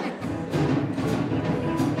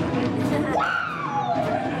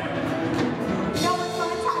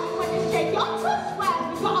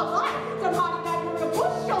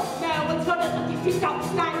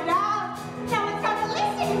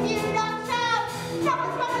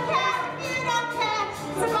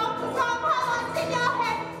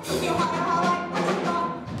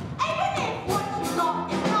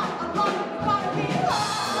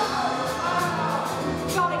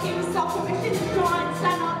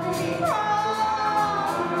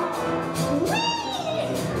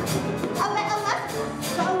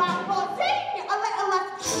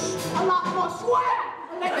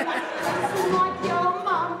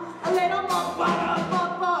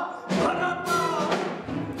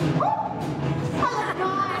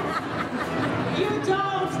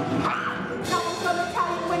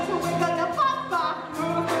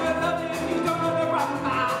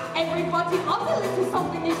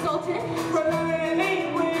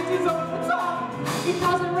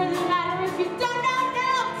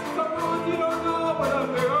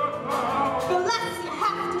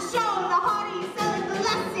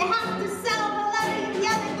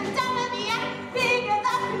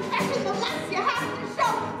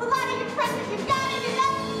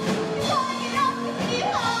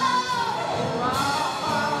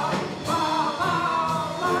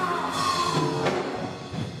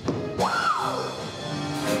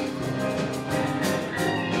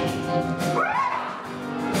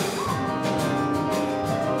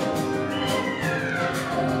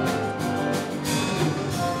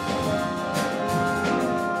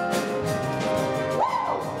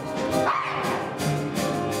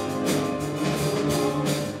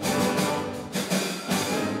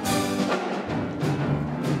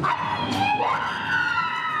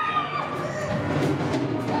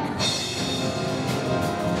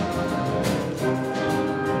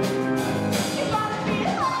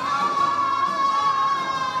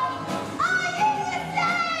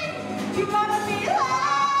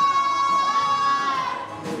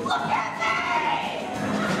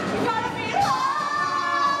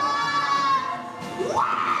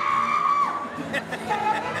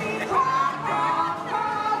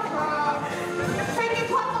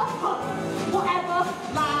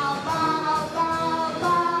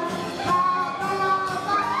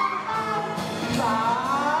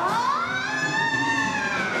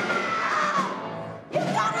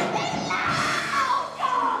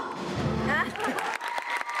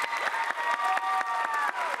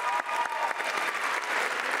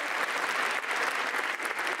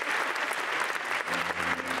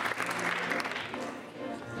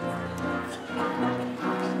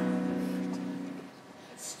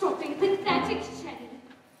quick, Jenny.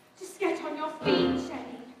 Just get on your feet,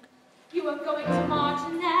 Jenny. You are going to march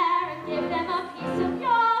in there and give them a piece of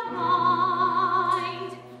your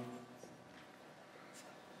mind.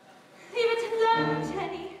 Leave it alone,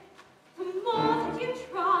 Jenny. The more that you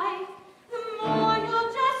try, the more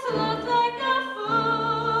you'll just look like a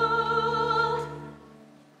fool.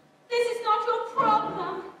 This is not your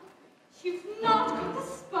problem. You've not got the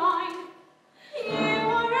spine. You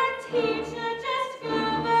are a teacher, just go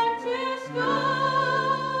back to school.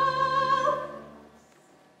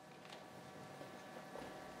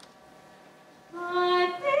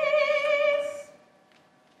 But this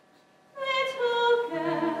little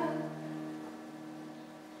girl,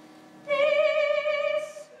 this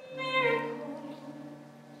miracle,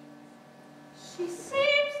 she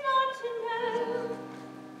seems not to know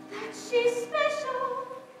that she's special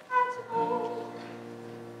at all.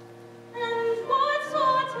 And what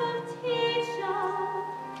sort of teacher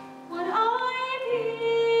would I be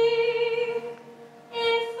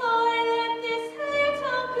if I let this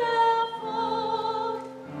little girl fall?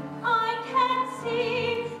 I can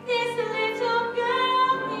see this little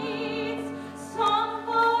girl needs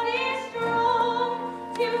somebody strong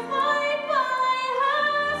to fight by her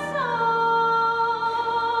side.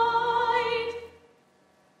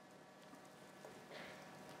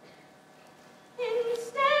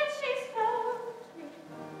 Instead, she's found me,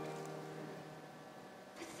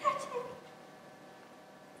 pathetic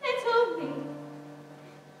little me,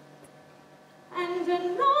 and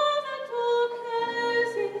another door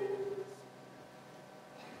closes,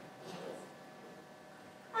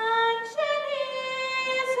 and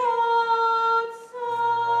Jenny's outside.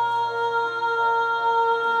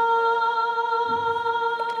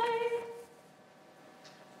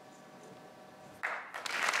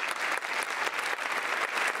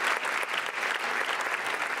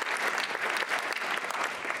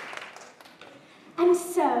 And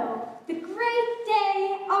so, the great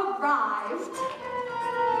day arrived.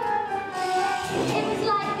 It was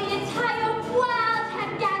like the entire world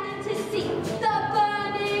had gathered to see the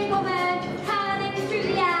burning woman hurling through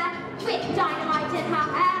the air with dynamite in her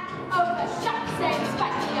hair over shocks and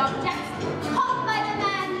spiky objects, caught by the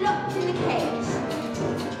man locked in the cage.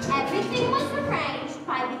 Everything was arranged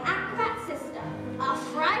by the acrobat sister, a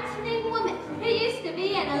frightening woman who used to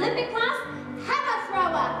be an Olympic class hammer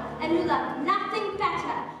thrower and who loved nothing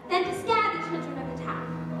better than to scare the children of the town.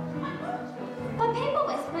 But people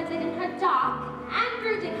whispered that in her dark and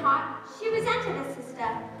brooding heart, she resented her sister,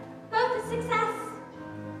 both her success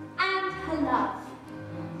and her love.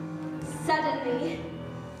 Suddenly,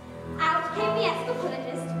 out came the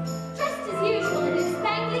escapologist, dressed as usual in his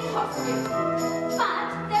spangly costume. But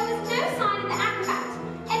there was no sign of the acrobat,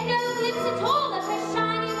 and no glimpse at all of her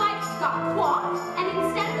shiny white scarf. What? And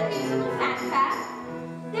instead of the musical fanfare,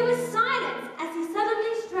 there was silence as he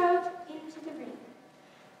suddenly strode into the ring.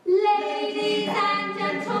 Ladies and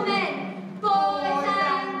gentlemen, boys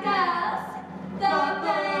and girls, the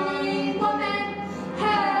burning woman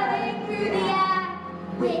hurling through the air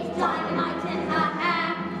with dynamite in her hair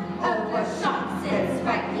over shocks and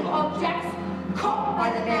sprightly objects, caught by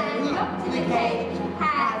the man locked in the cage,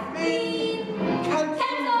 has been cancelled.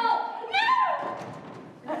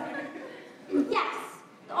 No! Yes,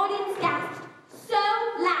 the audience gasped so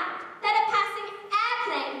loud that a passing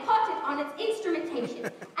airplane caught it on its instrumentation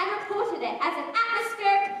and reported it as an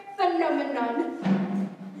atmospheric phenomenon.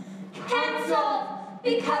 Cancelled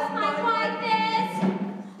because my wife is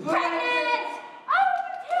pregnant! Oh,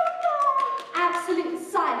 Matilda! Absolute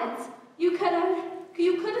silence. You could have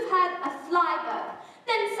heard a fly buzz.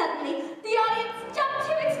 Then suddenly, the audience jumped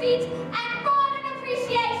to its feet and roared in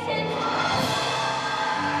appreciation.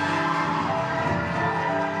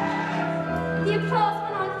 The applause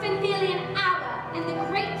went on for nearly an hour, and the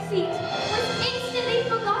great feat was instantly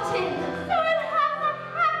forgotten. So it has a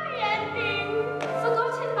happy ending.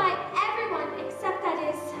 Forgotten by everyone except, that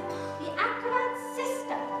is, the acrobat's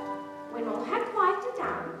sister. When all had quieted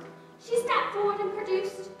down, she stepped forward and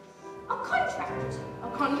produced a contract. A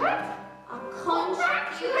contract? A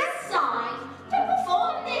contract you have signed to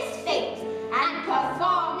perform this feat, and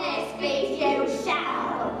perform this feat you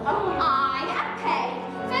shall. I have paid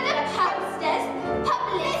for the posters,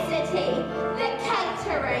 publicity, the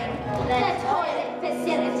catering, the toilet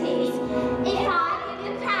facilities. If I give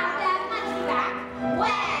the crowd their money back,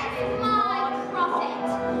 where is my profit?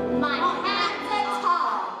 My hands are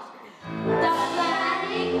tied. The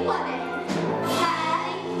burning woman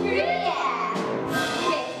hurling through the air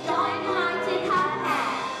with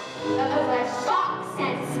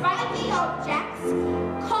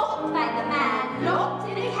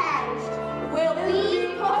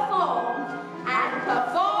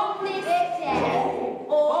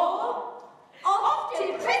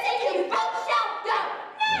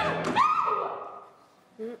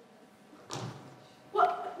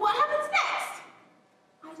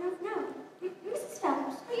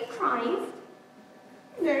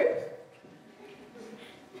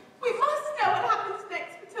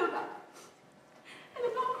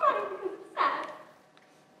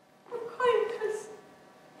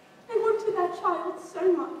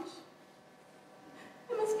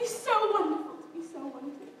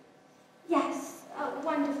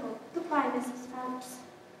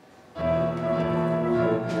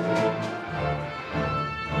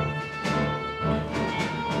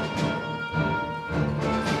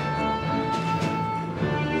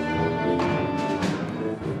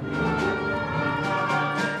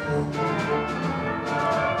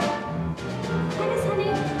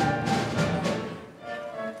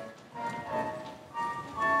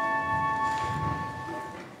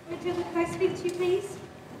speak to you, please?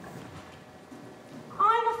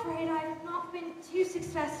 I'm afraid I've not been too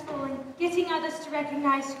successful in getting others to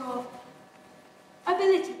recognize your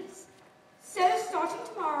abilities. So, starting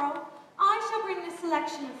tomorrow, I shall bring a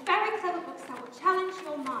selection of very clever books that will challenge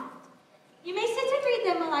your mind. You may sit and read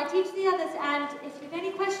them while I teach the others, and if you have any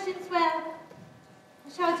questions, well, I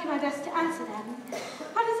shall do my best to answer them.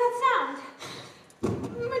 How does that sound?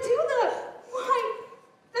 Matilda! Why,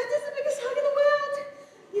 that is the biggest hug in the world!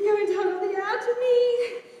 You're going to hug all the air to me!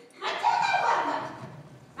 Matilda Wentworth!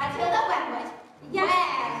 Matilda Wentworth! Yes.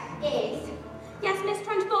 Where is? Yes, Miss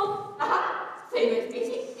Trunchbull. So much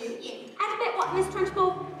pity, do you? Admit what, Miss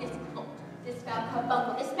Trunchbull? This clot, this foul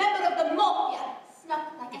carbuncle, this member of the mafia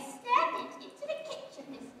snuck like a serpent into the kitchen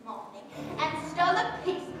this morning and stole a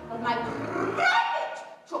piece of my private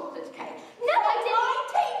chocolate cake. No, I didn't. My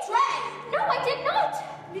tea tray! No, I did not.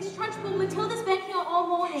 Miss Trunchbull, Matilda's been here all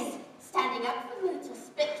morning. Standing up for the little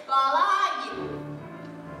spitball, are you?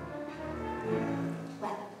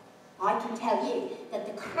 Well, I can tell you that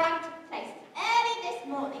the crime took place early this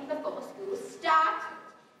morning before school started.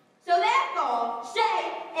 So therefore, she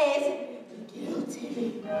is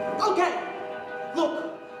guilty. Okay, look,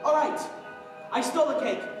 all right. I stole a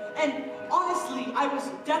cake, and honestly, I was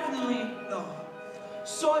definitely,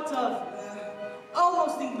 sort of,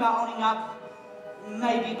 almost thinking about owning up.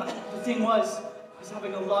 Maybe, but the thing was, I was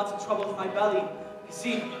having a lot of trouble with my belly. You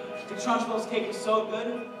see, the Trunchbull's cake was so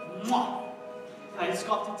good, mwah, I had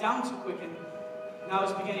scoffed it down too quick, and now I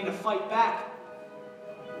was beginning to fight back.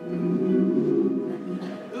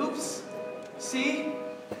 Oops. See?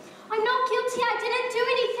 I'm not guilty. I didn't do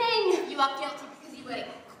anything. You are guilty because you were a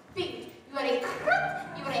thief. You are a crook.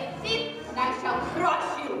 You are a thief, and I shall crush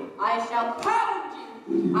you. I shall pound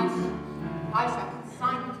you. I shall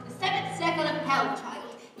consign you to the seventh circle of hell, child.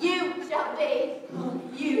 You shall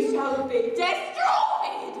be destroyed.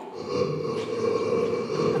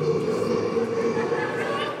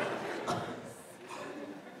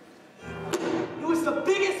 It was the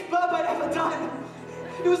biggest burp I'd ever done.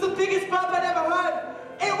 It was the biggest burp I'd ever heard.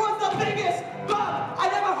 It was the biggest burp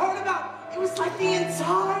I'd ever heard about. It was like the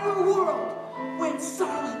entire world went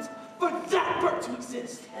silent for that burp to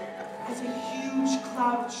exist. As a huge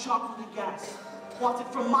cloud of chocolatey gas wafted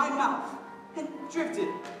from my mouth and drifted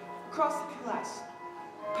across the class,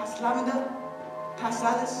 past Lavender, past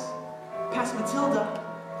Alice, past Matilda,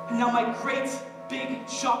 and now my great, big,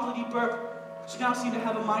 chocolatey burp, which now seemed to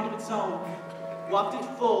have a mind of its own, wafted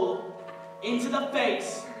full into the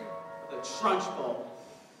face of the Trunchbull.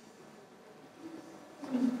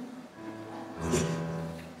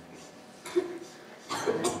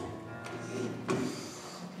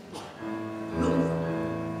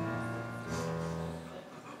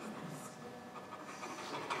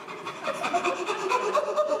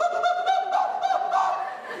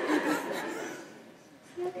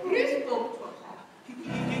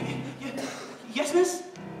 Yes, miss?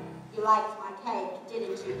 You liked my cake,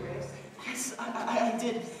 didn't you, Bruce? Yes, I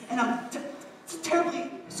did. And I'm terribly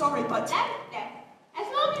sorry, but... No. As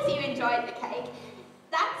long as you enjoyed the cake,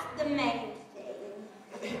 that's the main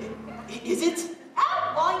thing. Is it?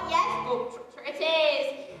 Oh, why, yes, Book it is.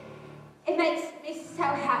 It makes me so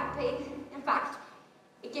happy. In fact,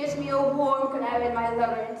 it gives me a warm glow in my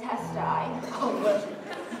lower intestine. Oh, well,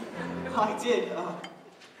 I did.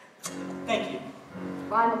 Thank you.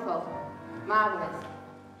 Wonderful. Marvelous.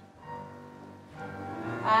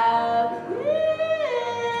 Oh,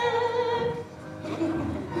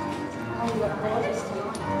 you're gorgeous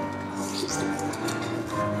tonight.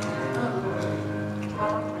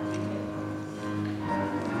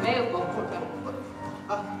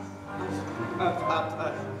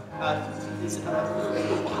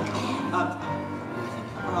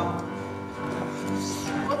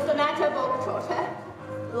 What's the matter, Book Trotter?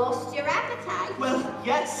 Lost your appetite? Well,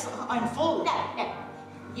 yes, I'm full. No.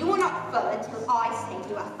 You are not full until I say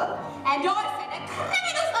you are full. And I say that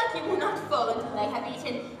criminals like you are not full until they have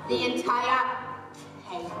eaten the entire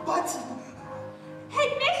cake. But...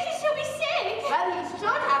 Headmistress, you'll be sick. Well, you should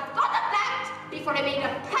have got at that before he made a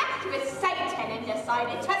pact with Satan and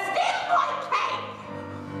decided to steal my cake.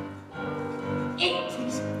 Eat.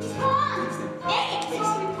 You can't. Eat. You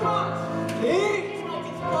can't. Eat.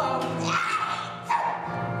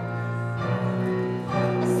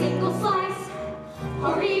 A single slice,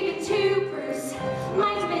 or even two, Bruce,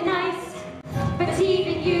 might have been nice. But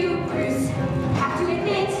even you, Bruce, have to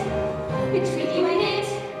admit, between you and it,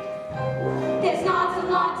 there's not a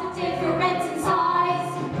lot of difference in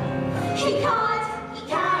size. He can't, he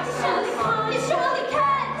surely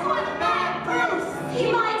can. What a man, Bruce! He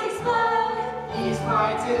might explode. He's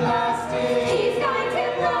quite elastic. He's going to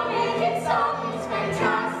blow, make it stop. He's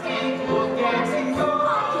fantastic. Look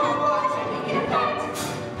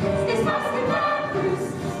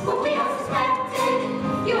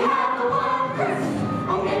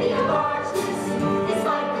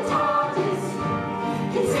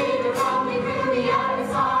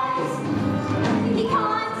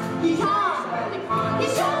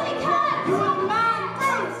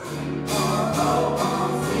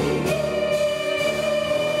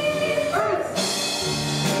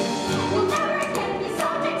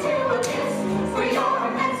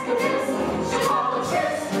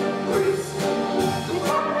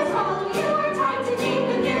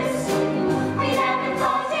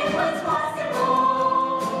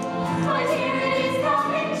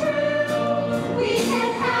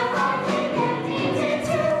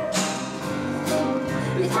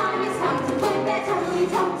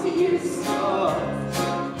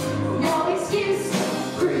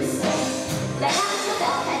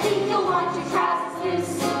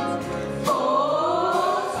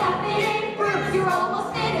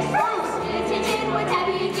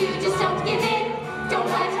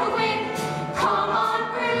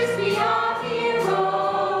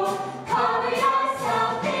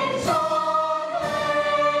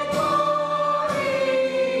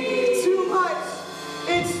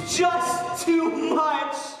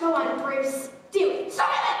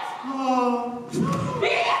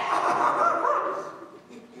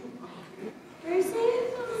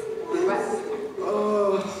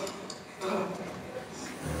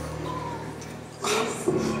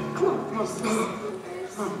Come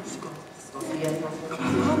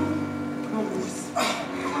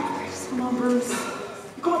on, Bruce.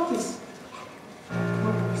 You got this. Come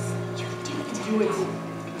on, Bruce. You do it. Do it.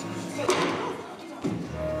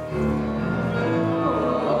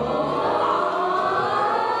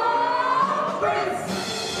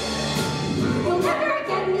 You'll never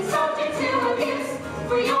again be subject to abuse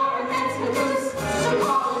for your immense caboose. So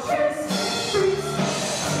call a truce, Bruce.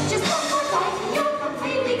 Just one more bite and you're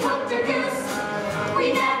completely cooked or goose. We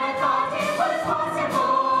never thought it was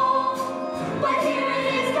possible, but here it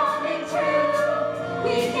is coming true.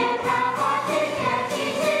 We can have our cake and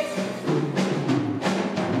eat it.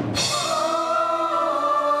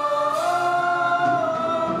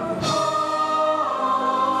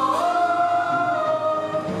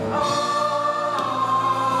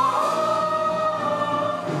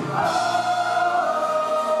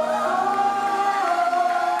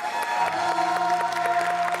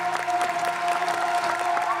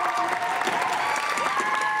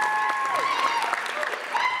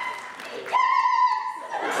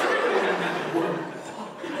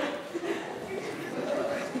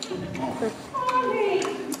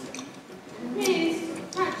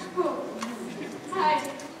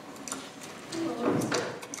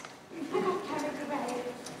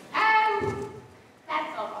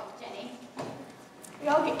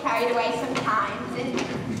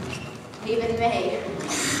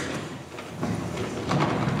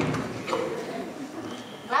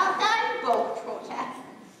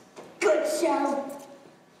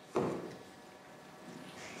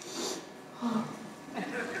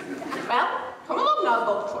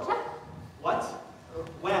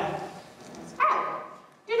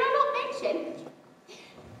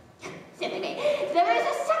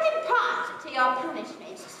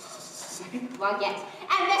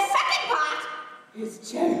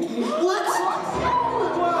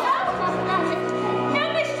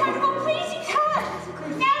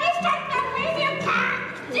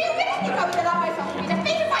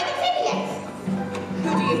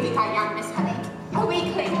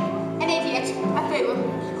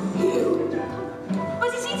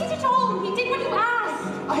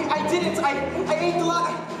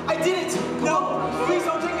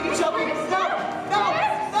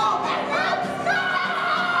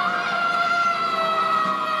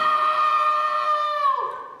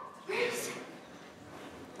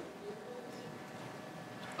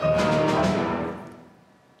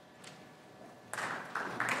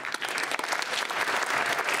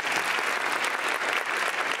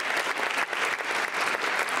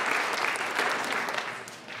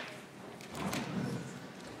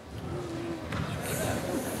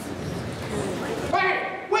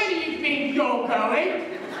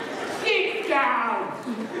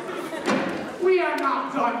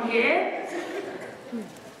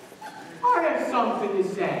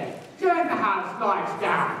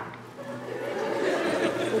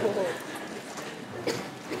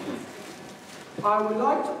 I would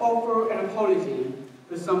like to offer an apology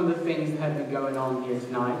for some of the things that have been going on here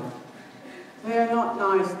tonight. They are not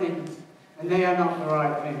nice things, and they are not the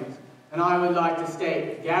right things. And I would like to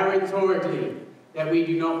state guarantorically that we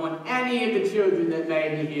do not want any of the children that may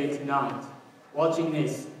be here tonight, watching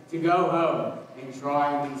this, to go home and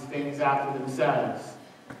trying these things out for themselves.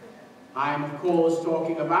 I am, of course,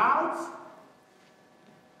 talking about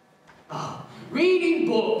reading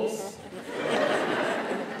books.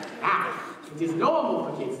 It is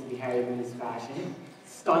normal for kids to behave in this fashion.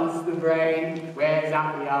 Stunts the brain, wears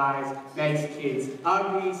out the eyes, makes kids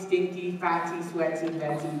ugly, stinky, fatty, sweaty,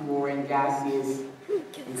 messy, boring, gaseous,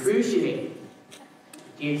 and crucially,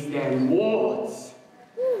 gives them warts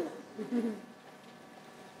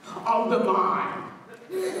of the mind.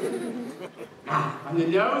 Now, under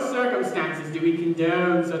no circumstances do we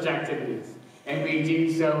condone such activities, and we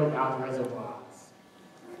do so without reservoirs.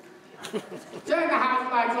 Turn the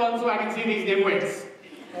house lights on so I can see these dimwits.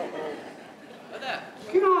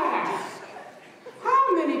 Can I ask,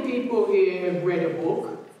 how many people here have read a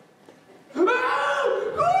book?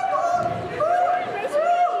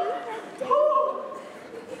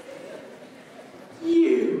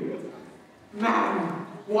 You, man,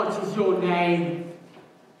 what is your name?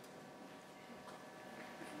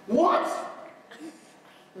 What?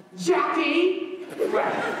 Jackie?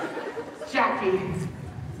 Well, Jackie,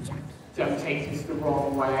 don't take this the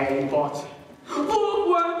wrong way, but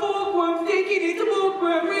bookworm, sticking into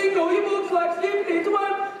bookworm, read all your books like slipping into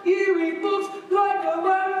worm. You read books like a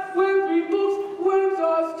worm, worms read books, worms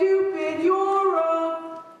are stupid, you're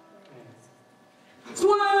a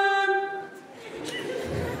swarm.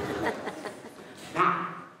 Now,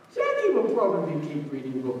 Jackie will probably keep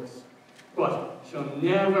reading books, But she'll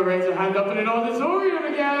never raise her hand up in an auditorium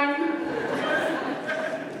again.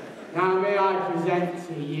 Now may I present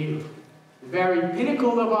to you the very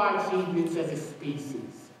pinnacle of our achievements as a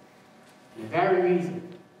species. And the very reason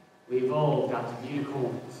we evolved out of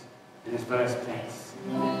unicorns in the first place.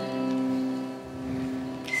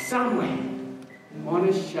 Somewhere on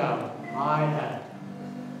a show I heard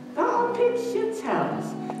that a picture tells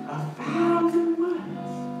 1,000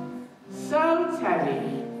 words. So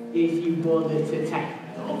telling, if you bother to take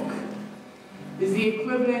a look, is the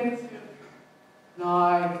equivalent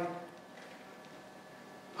like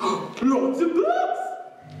lots of books.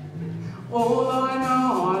 All I know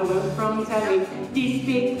I learned from telly, this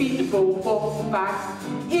big beautiful box of facts.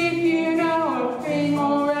 If you know a thing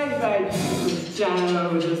already, baby, the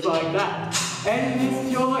channel is just like that.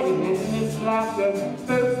 Endless joy and endless laughter,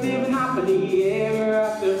 folks living happily ever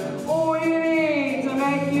after. All you need to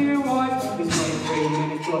make you wise is 23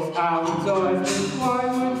 minutes plus advertising. Why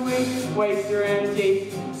would we waste your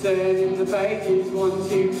energy turning the pages 1,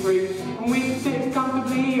 2, 3? And we can sit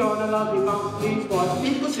comfortably on a lovely bump beach, watch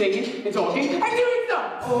people singing and talking and doing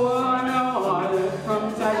stuff. All I know I learned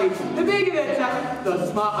from telly. The bigger the telly,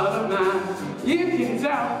 the smarter the man. You can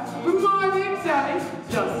tell from my big telly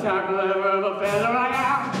just how clever of a fella I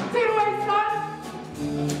am. Take it away, son!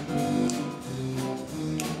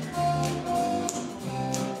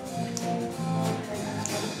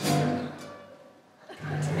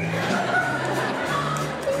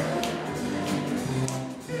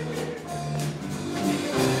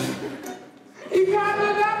 You can't do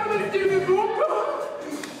that with a stupid book!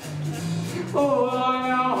 All I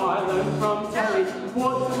know I learned from telly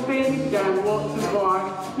what to think and what to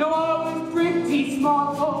write. No, I was pretty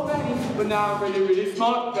smart already, but now I'm really, really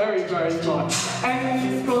smart, very, very smart.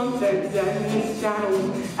 Endless content, endless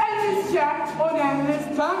channels, endless chat on endless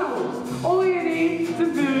panels. All you need to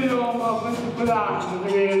do it all muffin without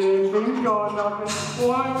really think on nothing.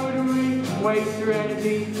 Why would we waste your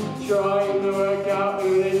energy trying to work out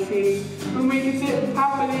who this is when we can sit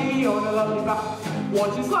happily on a lovely back?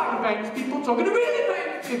 Watching slightly famous people talking to really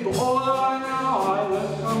famous people. All I know I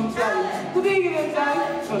learned from telly. The bigger the telly,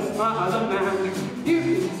 the smarter the man. You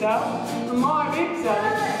can tell from my big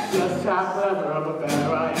telly just how clever of a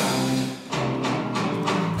fella I am.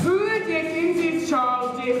 Who the Dickens is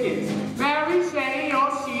Charles Dickens? Mary Shelley or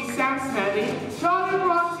she sounds smelly. Charlotte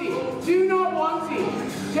Bronte, do not want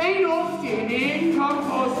it. Jane Austen,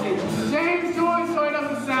 incomposting. James Joyce, so it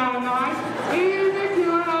doesn't sound nice. Even if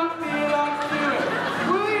you're not feel like Stewart.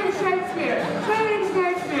 William Shakespeare,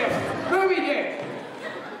 Shakespeare, Moby Dick.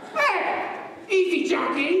 Hey, easy,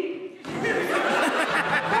 Jackie.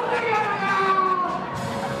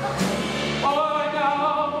 All I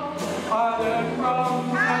know, I learned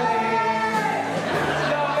from telly.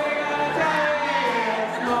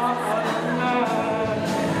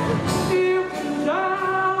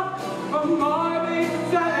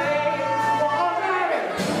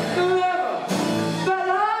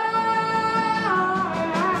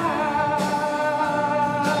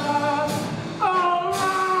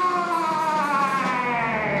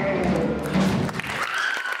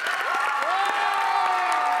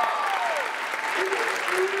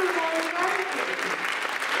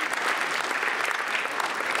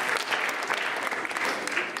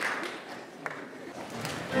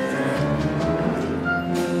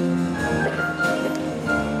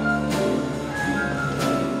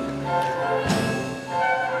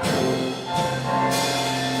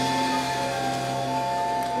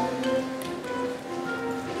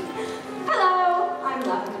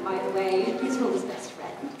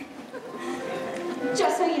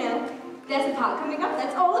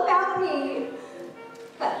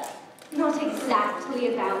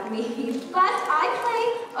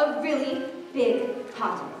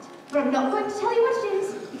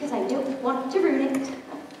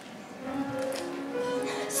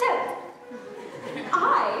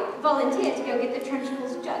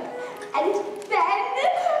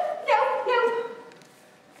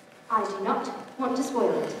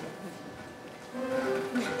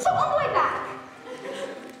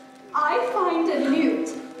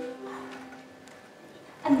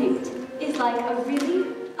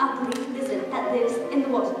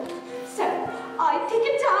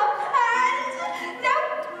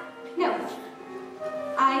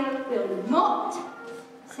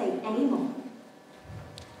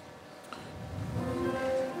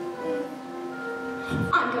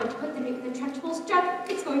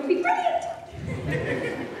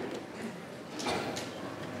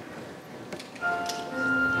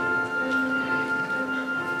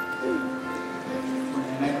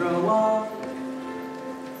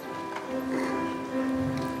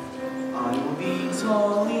 be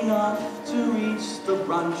tall enough to reach the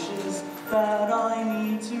branches that I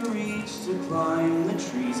need to reach to climb the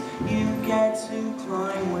trees you get to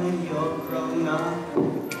climb when you're grown up.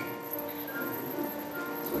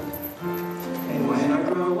 And when I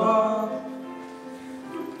grow up,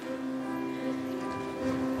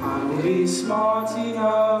 I will be smart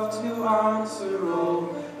enough to answer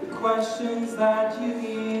all the questions that you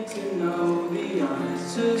need to know the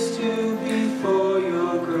answers to before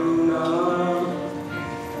you're grown up.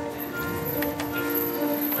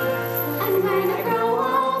 And when I grow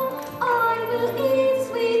up, I will eat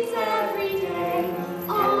sweets every day.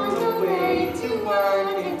 On the way to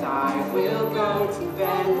work, and I will go to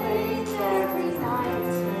bed late every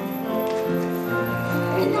night.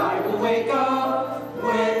 And I will wake up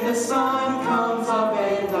when the sun comes up,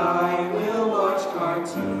 and I will watch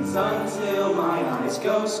cartoons until my eyes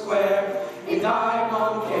go square. And I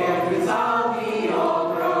won't care, 'cause I'll be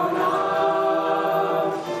all grown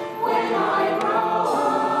up when I grow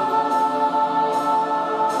up.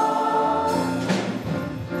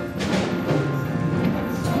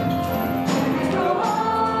 When I grow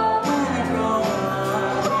up, when I grow up,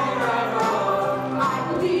 when I grow up, I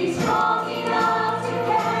will be strong enough to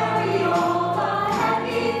carry all the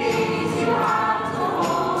heavy things you have to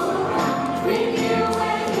hold around with you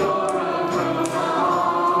when you're a grown up.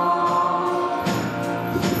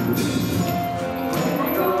 When I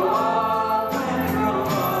grow up, when I grow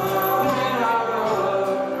up, when I grow up,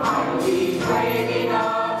 I will be brave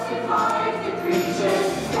enough to fight the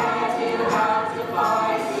creatures that you have to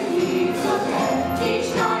fight beneath the bed each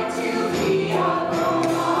night to be a grown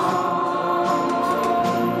up.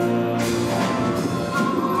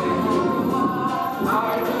 I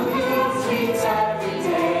will eat sweets every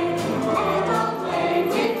day, and I'll play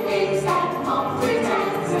with things that Mom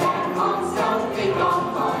pretends that Moms don't think are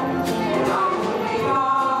fun. And I will wake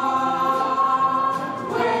up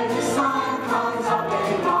when the sun comes up,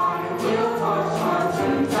 and I will watch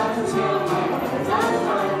cartoons until my head is done.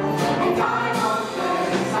 And I won't care,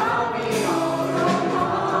 'cause I'll be all grown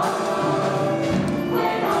up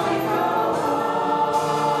when I grow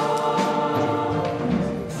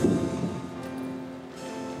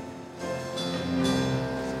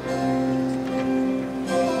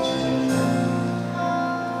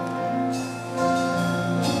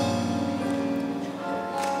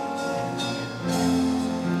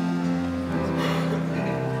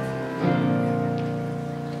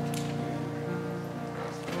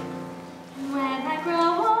When I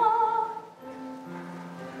grow up,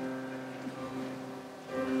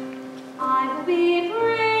 I will be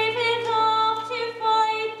brave enough to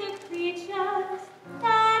fight the creatures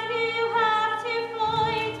that you have to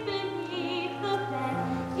fight beneath the bed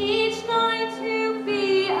each night to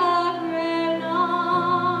be a grown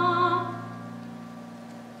up.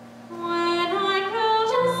 When I grow up,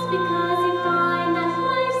 just because you find that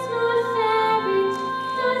life's not fair, it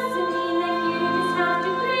doesn't mean that you just have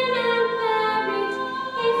to grin and bear it.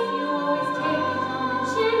 If you always take it on the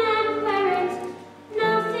chin and wear it,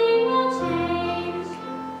 nothing will change.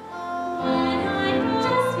 When I grow up,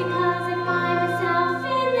 just because I find myself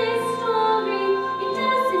in this story, it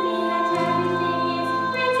doesn't mean that everything is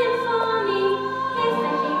written for me. If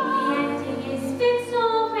I think the ending is fixed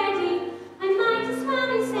already, I might as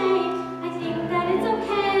well say I think that it's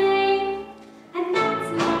okay, and that's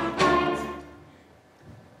not right.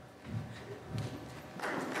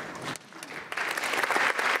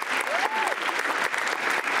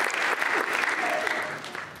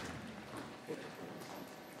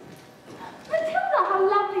 Matilda, how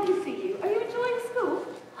lovely to see you. Are you enjoying school?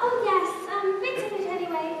 Oh yes, bits of it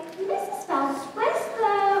anyway. Mrs. Phelps, where's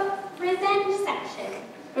the revenge section?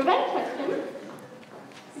 Revenge section?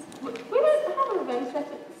 We don't have a revenge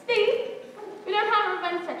section. Steve, we don't have a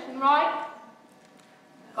revenge section, right?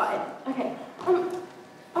 Got it. Okay.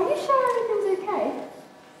 Are you sure everything's okay?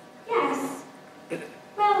 Yes.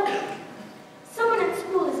 Well, someone at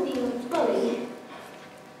school is being bullied.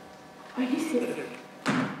 Are you serious?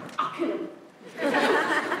 I couldn't.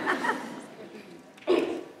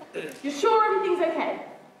 You're sure everything's okay?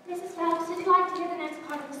 Mrs. Phelps, would you like to hear the next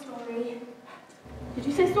part of the story? Did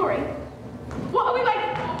you say story? What are we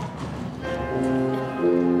waiting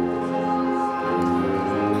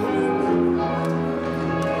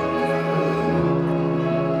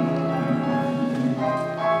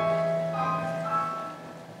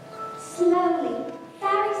Slowly,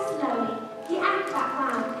 very slowly, the acrobat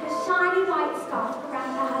wound her shiny white scarf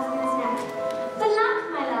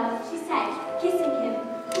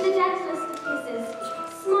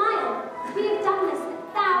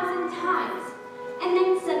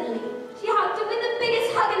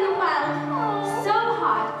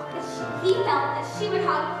she would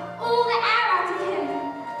hug all the air out of him.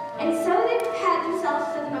 And so they prepared themselves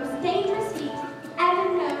for the most dangerous feat ever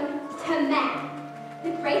known to men.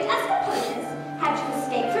 The great Escapologus had to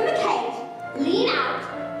escape from the cage, lean out,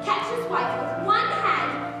 catch his wife with one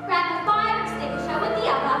hand, grab the fire extinguisher with the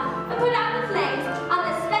other, and put out the flames on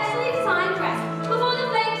the specially designed dress before the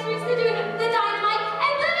flames reached the dynamite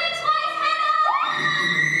and blew his wife's head off!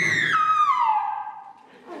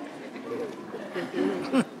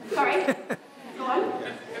 Sorry, go on.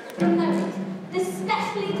 The moment the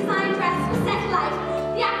specially designed dress was set alight,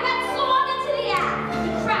 the acrobat soared into the air.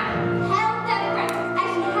 The crowd held their breath as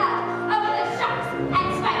she held over the shocks and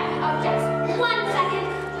spiky objects. 1 second,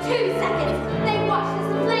 2 seconds. They watched as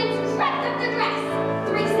the flames crept up the dress.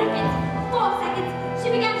 3 seconds, 4 seconds. She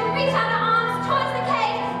began to reach out her arms towards the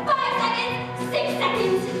cage. 5 seconds, 6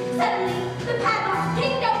 seconds. Suddenly, the padlock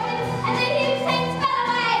kicked open and the huge things fell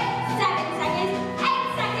away. 7 seconds,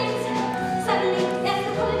 8 seconds. Suddenly, the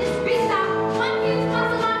Escapologus reached out. One huge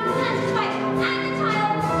muscle arm snatched his wife and the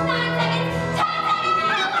child. 9 seconds, 10 seconds.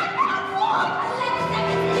 Oh my God! 11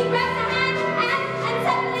 seconds. He grabbed her hand and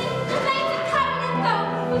suddenly the flames had covered in foam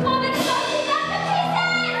before the explosion got to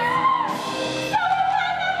pieces. So it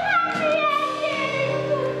was a happy ending.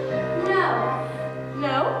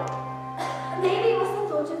 No. Maybe it was the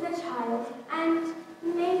thought of their child, and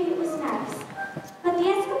maybe it was nerves. But the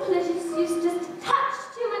Escapologus used just a touch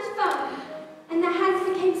too much foam, and their hands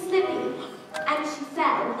became slippy, and she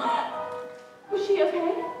fell. Was she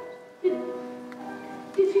okay?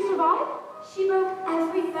 Did she survive? She broke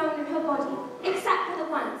every bone in her body, except for the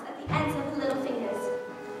ones at the ends of her little fingers.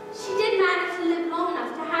 She did manage to live long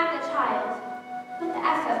enough to have a child, but the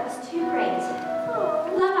effort was too great.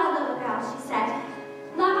 Love our little girl, she said.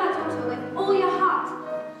 Love our daughter with all your heart.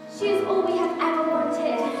 She is all we have ever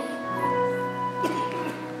wanted.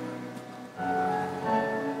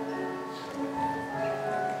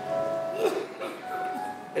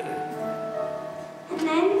 And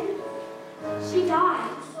then she died.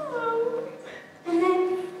 And then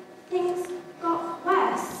things got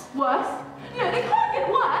worse. Worse? No, they can't get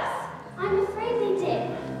worse. I'm afraid they did,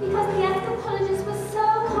 because the Escapologus was so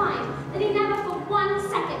kind that he never for 1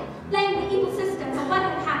 second blamed the evil system for what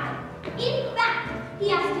had happened. In fact,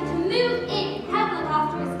 he asked her to move in and help look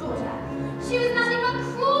after his daughter. She was nothing but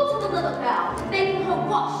cruel to the little girl, making her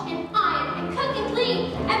wash and iron and cook and clean,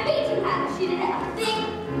 and beating her if she did a thing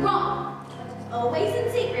wrong. But it was always in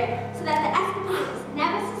secret, so that the Escapologus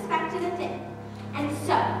never suspected a thing. And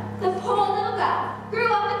so, the poor little girl grew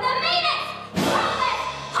up with the meanest, cruelest,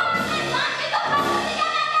 heartless, unforgivable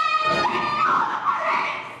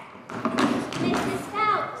Mrs.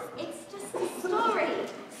 Phelps, it's just a story.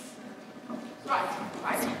 Right.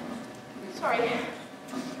 Sorry.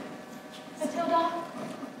 Matilda,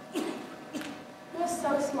 you're so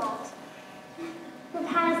smart. Your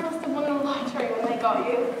parents must have won the lottery when they got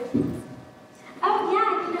you. Oh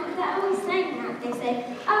yeah, they're always saying that. They say,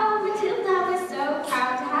 oh, Matilda, we're so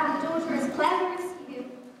proud to have a daughter as clever as you.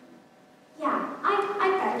 Yeah, I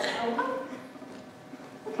better go.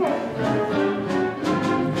 Okay.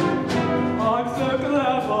 I'm so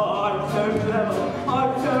clever,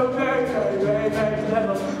 I'm so very, very, very, very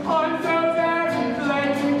clever. I'm so very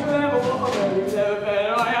blatantly clever, what a very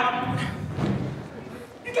clever I am.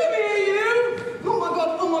 Come here, you! Oh my God.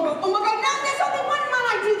 Now there's only one man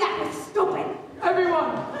I do that with. Stop it.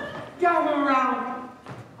 Everyone, gather around.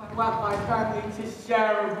 I want my family to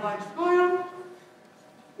share a my triumph.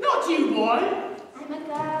 Not you, boy. I'm a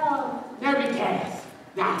girl. Nobody cares.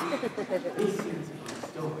 Now, listen to my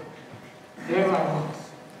story. There I was,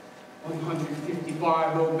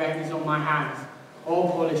 155 old bangers on my hands, all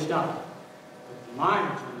polished up. But the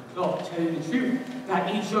mileage on the clock telling the truth that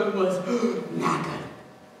each one was knackered.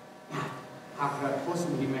 Now, how could I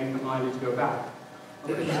possibly make the mileage go back? I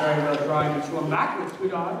couldn't very well drive each one backwards,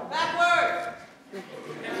 could I? Backwards!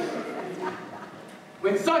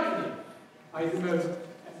 When suddenly, I had the most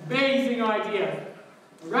amazing idea.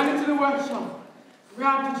 I ran into the workshop,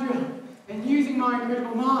 grabbed the drill, and using my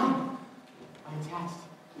incredible mind, I attached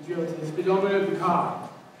the drill to the speedometer of the car,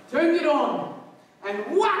 turned it on, and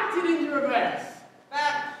whacked it into reverse.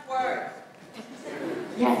 Backwards!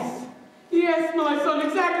 Yes, my son,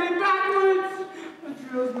 exactly backwards! The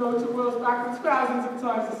drill's motor whirls backwards thousands of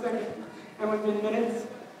times a second, and within minutes,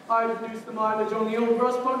 I reduced the mileage on the old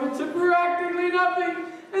rust bucket to practically nothing,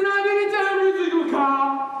 and I did it to every single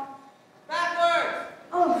car. Backwards!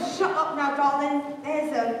 Oh, shut up now, darling.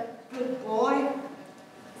 There's a good boy.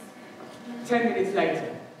 10 minutes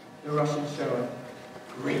later, the Russians show up.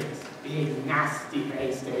 Great, big, nasty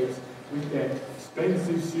face tapes with their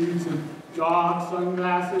expensive suits and dark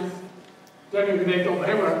sunglasses. Don't know who they thought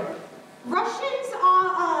they were. Russians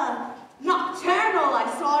are, nocturnal. I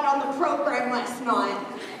saw it on the program last night.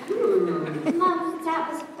 Mum,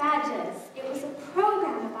 that was badgers. It was a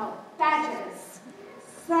program about badgers.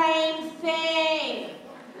 Same thing.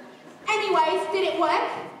 Anyways, did it work?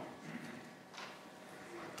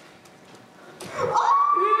 Oh!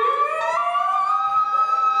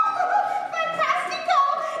 Fantastico!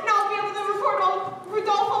 Now I'll be able to report on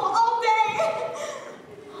Rodolfo all day.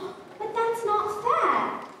 But that's not fair.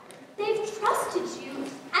 They've trusted you,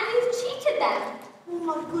 and you've cheated them. Oh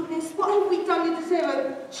my goodness, what have we done to deserve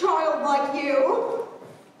a child like you?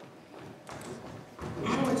 You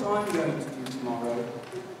know what I'm going to do tomorrow?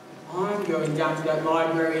 I'm going down to that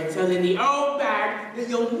library and tell in the old bag that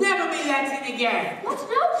you'll never be let in again. What?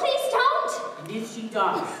 No, please don't. And if she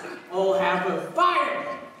does, I'll have her fired.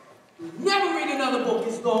 You'll never read another book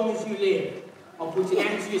as long as you live. I'll put an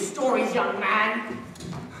end to your stories, young man.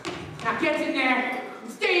 Now get in there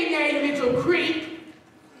and stay in there, you little creep.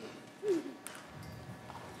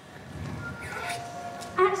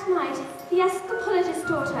 At night, the escapologist's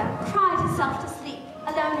daughter cried herself to sleep,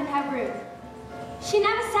 alone in her room. She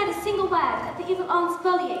never said a single word at the evil aunt's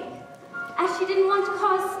bullying, as she didn't want to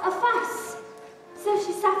cause a fuss, so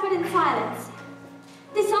she suffered in silence.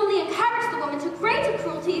 This only encouraged the woman to greater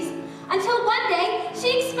cruelties, until one day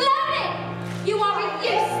she exploded! "You are a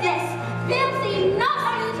useless, filthy,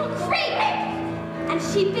 nasty little creep!" And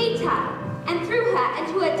she beat her and threw her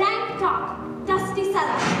into a dank, dark, dusty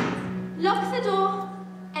cellar, locked the door,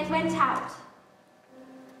 and went out.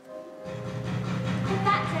 But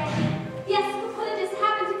that day, the escapologist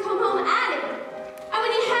happened to come home early, and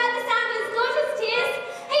when he heard the sound of his daughter's tears,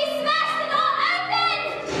 he smashed the door open!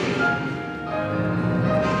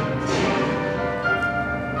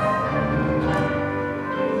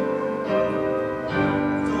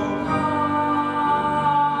 Don't cry,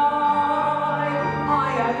 I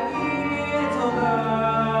am here, little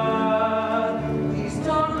girl. Please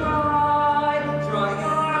don't cry, dry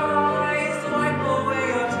your eyes, wipe away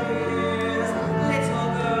your tears, little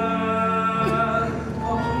girl.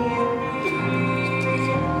 Forgive me,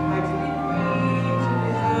 I didn't mean to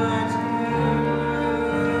hurt you.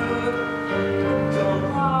 Don't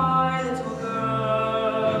cry, little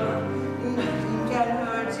girl. Nothing can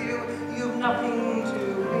hurt you. You've nothing to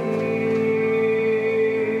fear.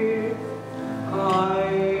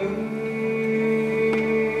 I'm here.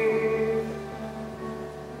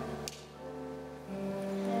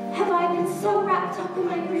 Have I been so wrapped up in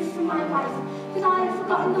my grief for my wife that I have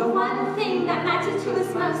forgotten the one thing that matters to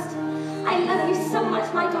us most? I love you so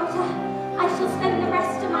much, my daughter. I shall spend the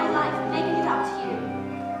rest of my life making it up to you.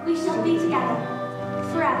 We shall be together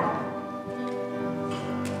forever.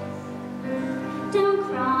 Don't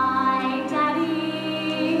cry,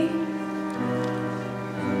 Daddy.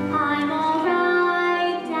 I'm all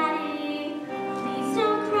right, Daddy. Please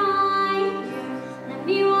don't cry. Let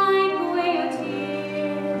me wipe away your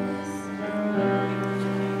tears.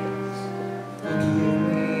 Forgive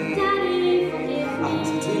me. Daddy, forgive I me.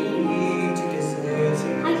 didn't mean to desert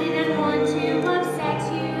you. I didn't want to upset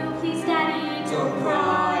you. Please, Daddy, don't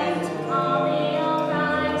cry. I'll be all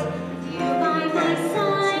right. With you by my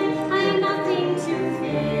side, I have nothing to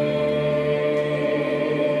fear.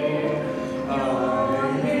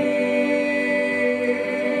 I'm here.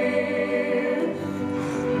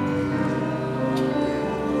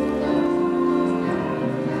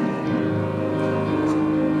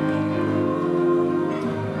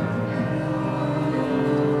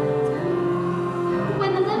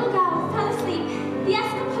 When the little girl fell asleep, the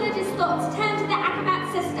escapologist's thoughts turned to the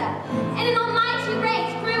acrobat's sister, and an almighty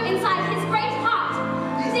rage grew inside his great heart.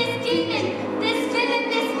 This demon, this villain,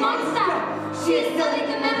 this monster, she is sullied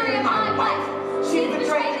the memory of my wife. She has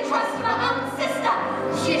betrayed the trust of her own sister.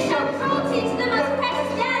 She has shown cruelty to the most precious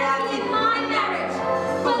reality in my marriage.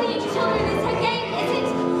 Bullying children is her game, is it?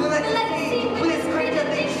 The legacy with this greater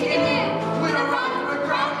thing she can do. With a rod of a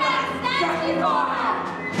grown man stands before her.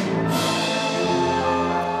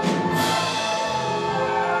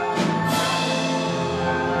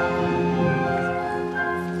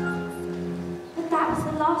 But that was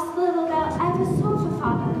the last little girl ever saw her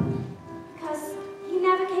father, because he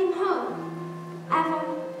never came home, ever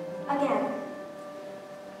again.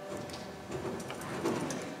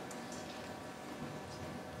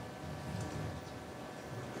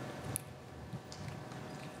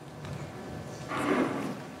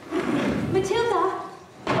 Matilda,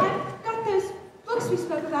 I've got those books we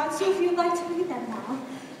spoke about, so if you'd like to read them now.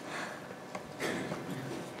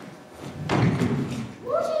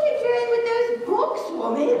 What are you doing with those books,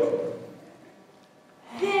 woman?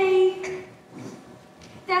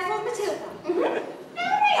 They're for Matilda. No,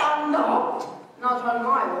 they are not. Not on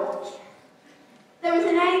my watch. There is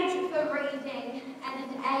an age for reading and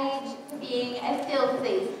an age for being a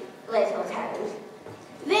filthy little toad.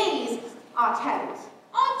 These are toads.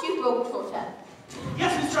 Aren't you, Bob Trotter?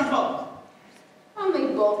 Yes, Miss Trunchbull.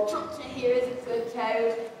 Only Bob Trotter here is a good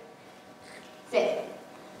toad. Sit.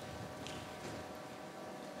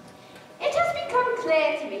 It has become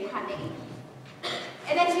clear to me, honey,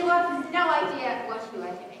 that you have no idea what you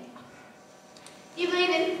are doing. You believe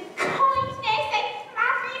in kindness and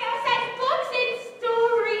happiness and books and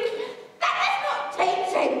stories. That is not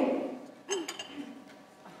teaching.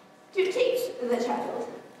 To teach the child,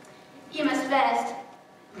 you must first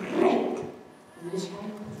break the child.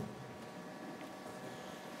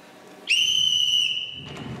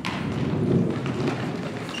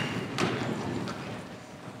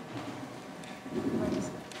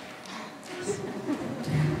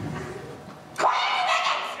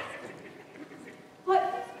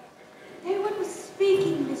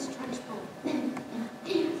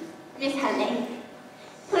 Miss Honey,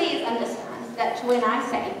 please understand that when I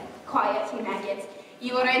say quiet, you maggots,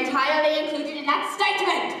 you are entirely included in that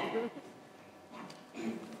statement. Now,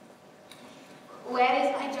 where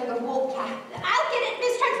is my jug of water? I'll get it,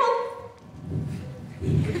 Miss Trunchbull.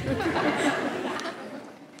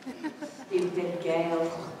 Stupid girl.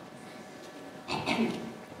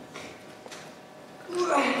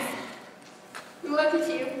 Look at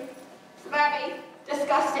you. Flabby,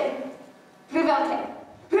 disgusting,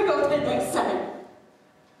 revoltingly so.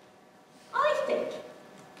 I think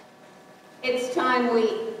it's time we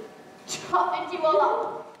toughened you all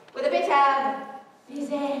up with a bit of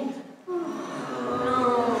fizzing.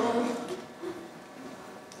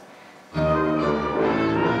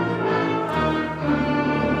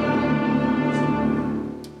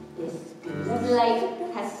 This good lady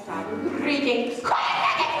has started reading.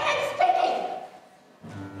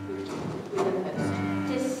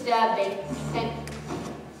 Disturbing scent.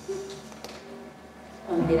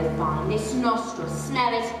 Only the finest nostrils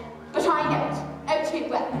smell it, but I know it, oh too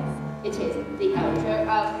well. It is the odor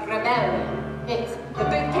of rebellion. It's the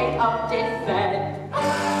bouquet of defend.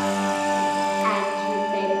 And you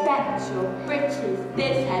may bet your britches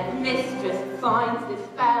this headmistress finds this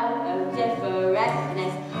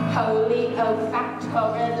odoriferousness wholly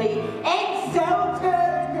olfactorily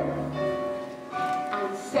insulting.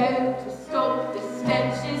 And so, to stop the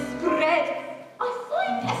stenches spread, I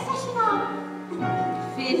find a session of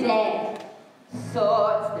fizzing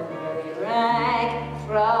sorts the very rag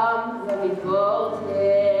from the revolting.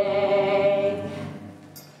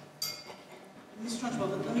 Miss Trunchbull,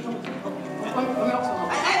 let me help you. Let me also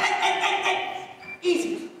help. Hey!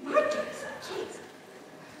 Easy. My kids, kids.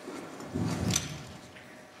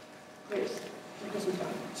 Please.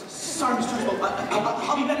 Sorry, Miss Trunchbull.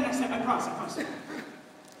 I'll be better next time. I promise.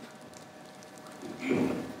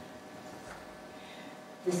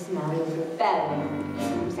 The smell of rebellion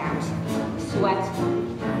comes out, sweat,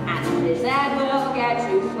 and this egg will get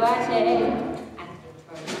you sweating. And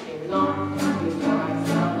it won't be long before I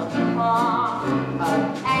smell the harm of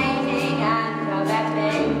aiming and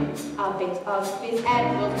abetting. A bit of this egg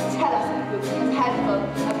will tell us who is headful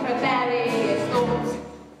of rebellious thoughts.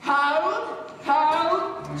 Hold,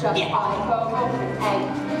 just like a rotten egg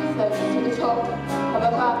floats to the top of a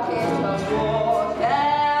bucket of water.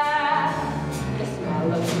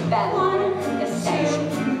 The station,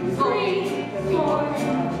 3, 4,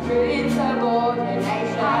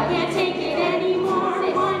 insubordination. I can't take it anymore.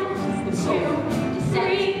 6, 2,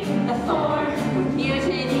 3, 4,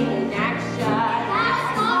 mutiny in action. That's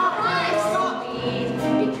not right. Speed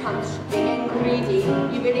becomes big and greedy.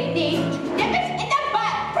 You really need to nip it in the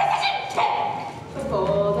bud. Precision tip.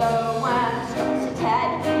 Before the worm starts its head,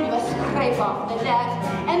 you must scrape off the dirt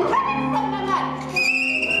and rip it from the mud.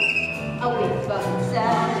 A whiff of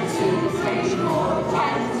insanity, the station or the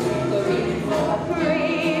tent, the reason for a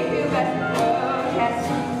prepubescent protest,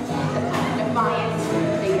 the path of defiance,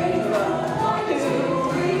 the anger,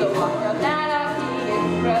 the walk of anarchy and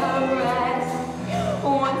progress.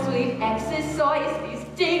 Once we've exercised these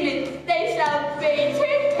demons, they shall be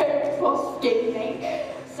too good for scheming.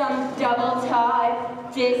 Some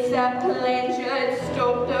double-type discipline should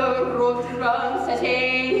stop the road from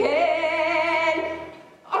setting in.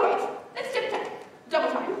 All right. Double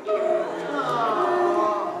time.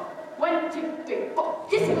 1, 2, 3, 4.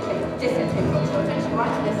 Discipline for children to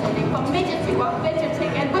write listening, for midgets who are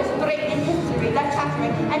fidgeting and whispering in history, the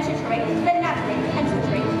chattering and chittering, the nattering and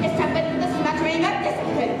twittering is tempered with the smattering of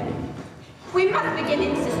discipline. We must begin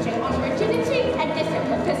insisting on rigidity and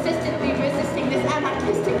discipline, persistently resisting this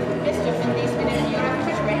anarchistic mischief in these minutes you are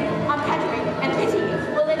twittering, unpattering, and pitying.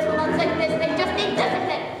 Well, little ones like this, they just need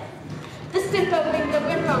discipline. The simpering, the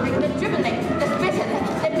whimpering, the dribbling, the spitting,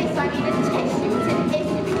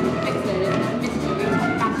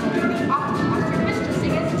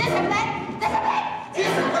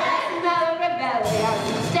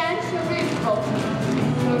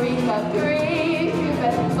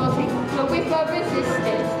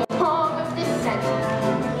 resistance, the palm of dissent,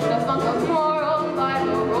 the funk of moral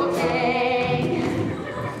fiber rotting.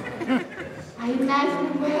 I imagine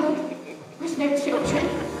a world with no children.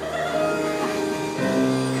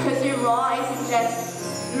 Cause your eyes are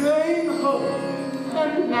just dream hope.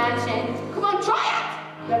 Imagine, come on, try it!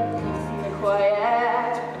 The peace and the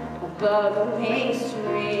quiet above the main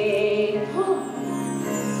street.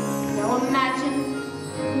 Now imagine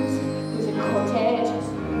who's a cottage,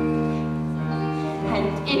 and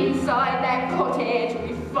inside that cottage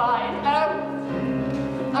we find a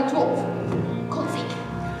dwarf called Zeke,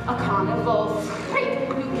 a carnival freak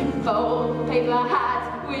who can fold paper hats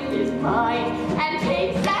with his mind, and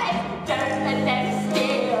he says, don't let them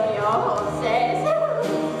steal your horses,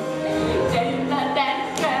 don't let them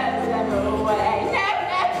throw them away. No,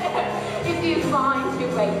 no, no, if you find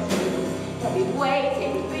your way to, they'll be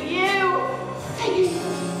waiting for you, singing,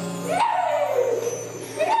 no,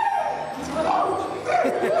 no,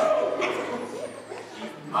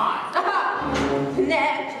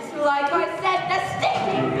 now, just like I said, the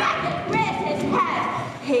stinking maggot rears his head.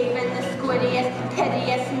 Even the squiddiest,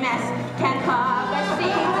 pettiest mess can harbour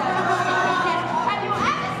seeds of sickness. Have you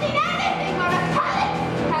ever seen anything more appalling?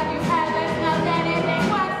 Have you ever smelled anything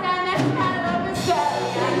worse than the smell of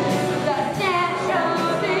rebellion? The stench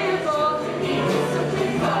of evil needs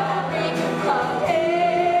something very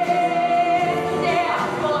cooking. Their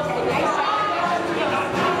mortification.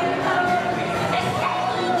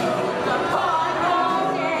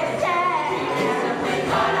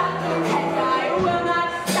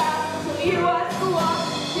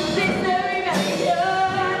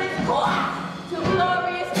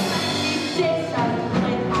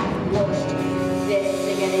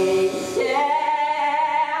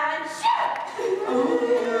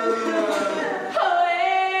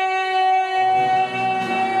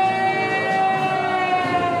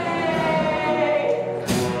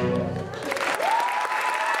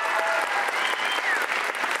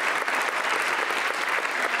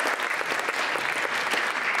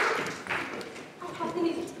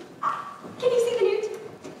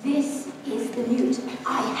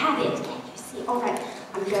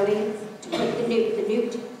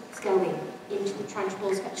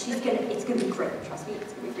 It's gonna be great, trust me,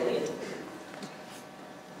 it's gonna be brilliant.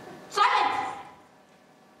 Silence!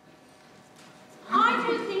 I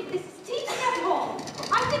don't think this is teaching at all.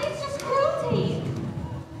 I think it's just cruelty.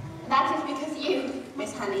 That is because you,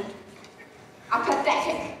 Miss Honey, are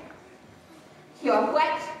pathetic. You are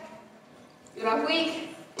wet, you are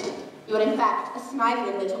weak, you are in fact a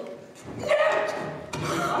sniveling little nerd.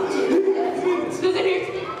 There's a newt.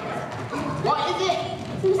 What is it?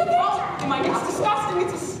 There's a newt. Oh my God, it's disgusting,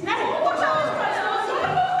 it's a snake. Watch out,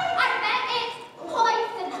 I bet it's poison.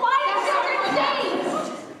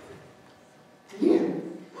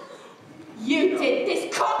 You did this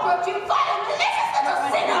cockroach, you vile, malicious little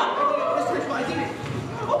sinner! What are you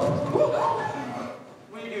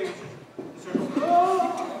doing, Mr.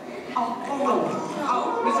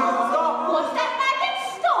 Mr. Stop! What's that, maggot?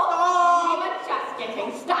 Stop! You were just getting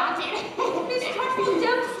started. Miss Trunchbull,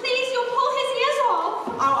 don't please, you'll pull his ears off.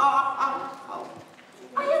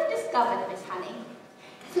 I have discovered, Miss Honey,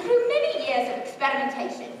 through many years of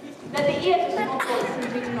experimentation, that the ears of small boys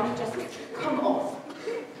simply do not just come off.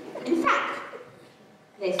 In fact,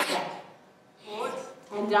 they stretch. What?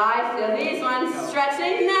 And I feel these ones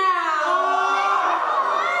stretching now.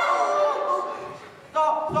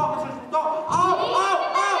 Stop, Mr. Stop!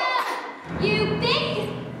 You big,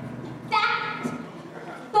 fat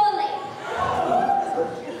bully!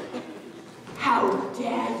 How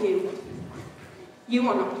dare you? You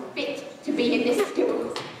are not fit to be in this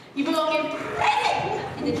school. You belong in prison,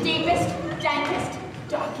 in the deepest, dankest,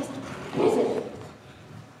 darkest prison.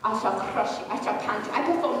 I shall crush you, I shall pound you, I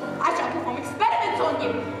shall perform experiments on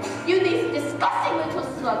you. You, these disgusting little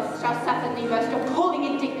slugs, shall suffer the most appalling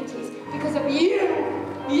indignities because of you.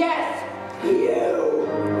 Yes, you.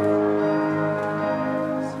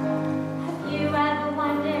 Have you ever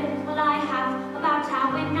wondered what I have about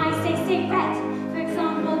how when I say cigarette, for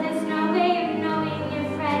example, there's no way of knowing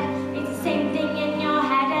you've read. It's the same thing in your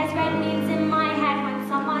head as red means in my head when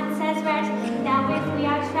someone says red. Now if we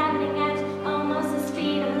are traveling at almost the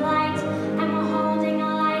speed of light, and we're holding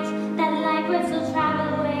a light, that light will still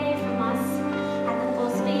travel away from us at the full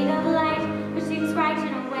speed of light, which seems right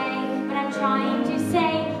in a way, but I'm trying to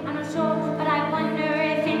say, I'm not sure, but I wonder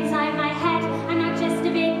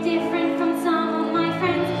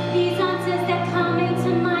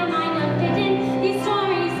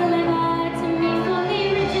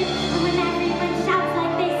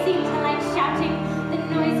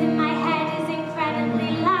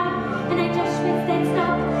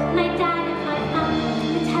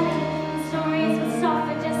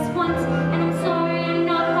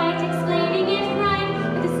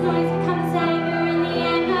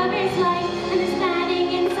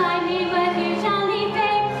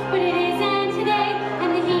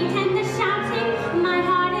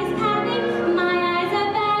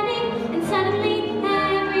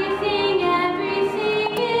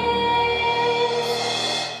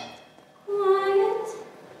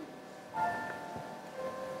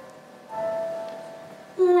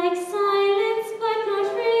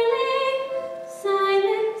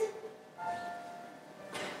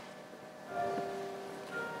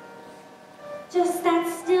Just that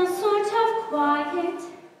still sort of quiet,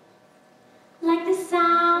 like the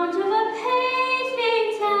sound of a page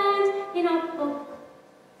being turned in a book,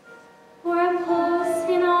 or a pause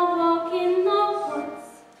in a walk in the woods.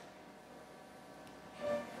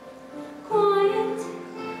 Quiet,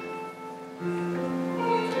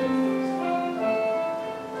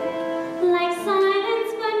 like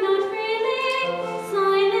silence but not really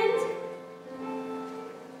silent.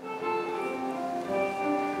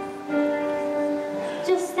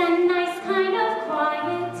 Just that nice kind of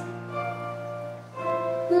quiet,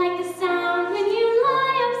 like the sound when you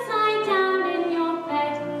lie upside down in your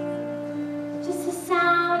bed. Just the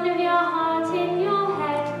sound of your heart in your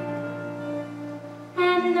head.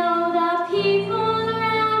 And though the people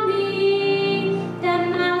around me, their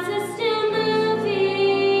mouths are still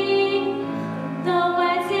moving, the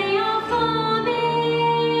words they are forming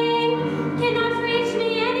cannot reach me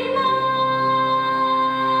anymore.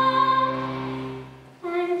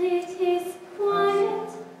 And it is quiet,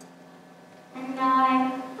 and I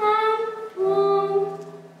am warm,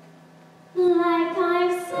 like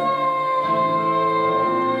I've said,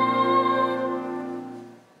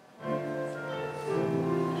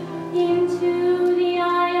 into the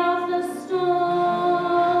eye of the storm.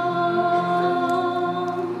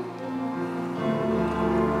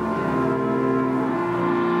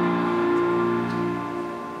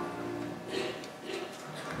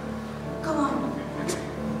 Go on.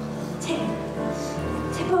 Tip.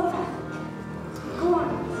 Tip over. Go on.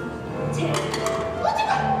 Tip. What you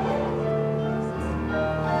got?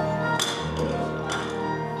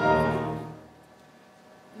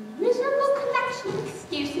 Miserable collection of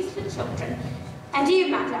excuses for children. And you,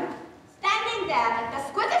 madam, standing there like the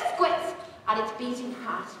squid of squits at its beating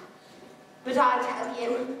heart. But I tell you,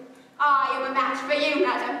 I am a match for you,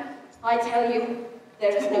 madam. I tell you,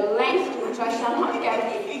 there is no length to which I shall not go,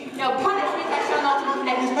 no punishment I shall not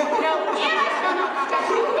inflict, no ear I shall not stretch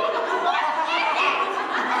you. What is it?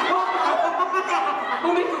 Oh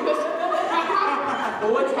my goodness!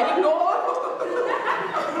 Oh, it's heading north!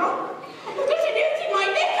 Did you do my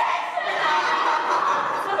knickers?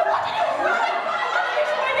 What did you do? What did you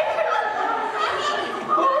do my knickers?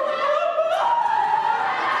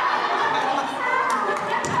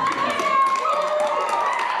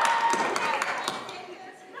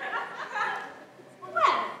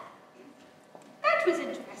 Well, that was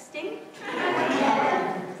interesting.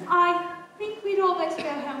 I think we'd all better go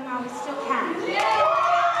home while we still can.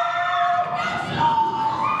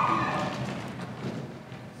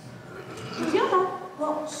 Matilda.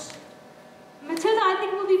 What? Matilda, I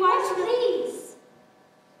think we'll be wise to please.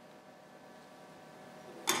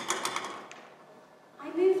 I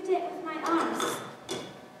moved it with my arms.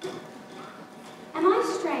 Am I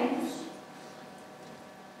strange?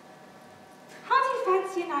 How do you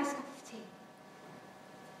fancy a nice cup of tea?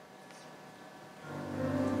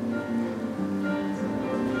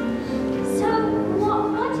 So,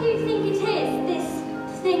 what do you think it is, this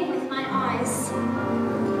thing with my eyes?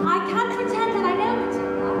 I can't pretend that I know,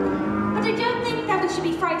 Matilda, but I don't think that we should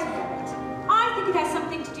be frightened of it. I think it has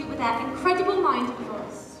something to do with that incredible mind of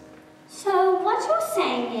yours. So what you're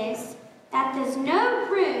saying is that there's no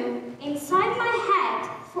room inside my head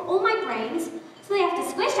for all my brains, so they have to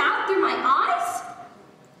squish out through my eyes?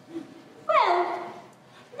 Well,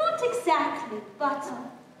 not exactly, but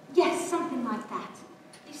yes, something like that.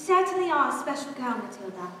 You certainly are a special girl,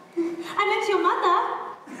 Matilda. I met your mother.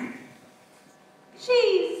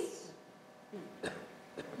 She's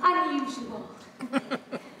unusual.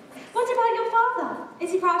 What about your father?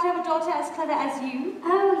 Is he proud to have a daughter as clever as you?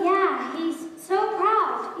 Oh yeah, he's so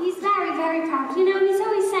proud. He's very, very proud. You know, he's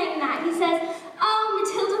always saying that. He says, oh,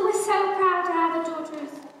 Matilda, we're so proud to have a daughter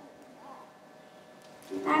as...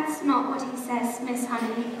 That's not what he says, Miss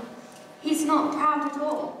Honey. He's not proud at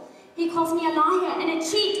all. He calls me a liar and a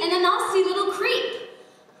cheat and a nasty little creep.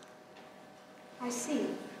 I see.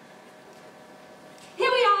 Here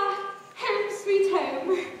we are, home sweet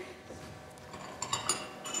home.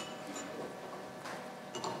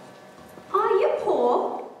 Are you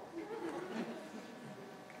poor?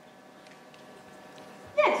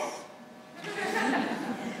 Yes.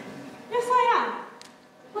 Yes, I am.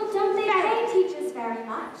 Well, don't they pay teachers very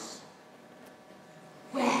much?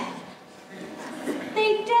 Well,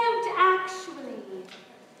 they don't actually.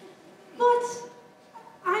 But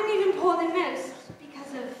I'm even poorer than most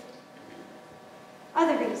because of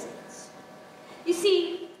other reasons. You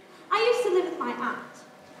see, I used to live with my aunt.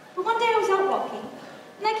 But one day I was out walking,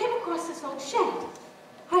 and I came across this old shed.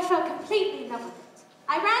 I fell completely in love with it.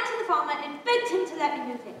 I ran to the farmer and begged him to let me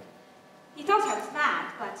move in. He thought I was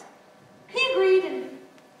mad, but he agreed, and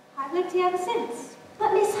I've lived here ever since.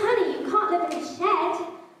 But Miss Honey, you can't live in a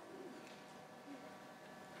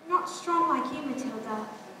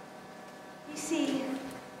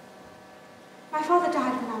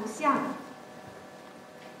young.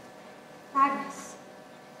 Magnus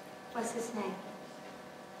was his name.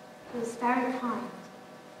 He was very kind.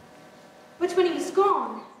 But when he was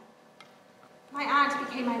gone, my aunt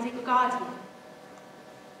became my legal guardian.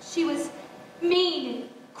 She was mean and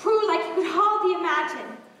cruel like you could hardly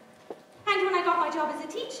imagine. And when I got my job as a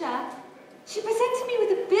teacher, she presented me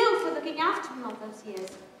with a bill for looking after me all those years.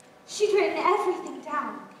 She'd written everything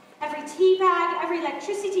down. Every tea bag, every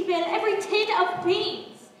electricity bill, every tin of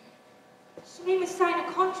beans. She made me sign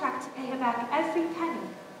a contract to pay her back every penny.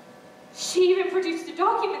 She even produced a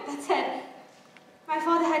document that said my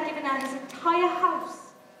father had given her his entire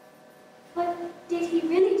house. But did he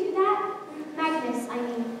really do that? Magnus, I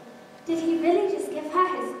mean. Did he really just give her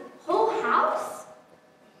his whole house?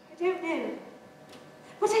 I don't know.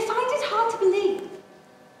 But I find it hard to believe.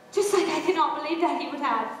 Just like I cannot believe that he would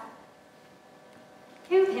have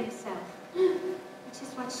killed himself, which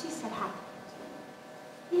is what she said happened.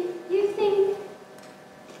 You think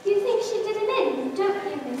she did it in, don't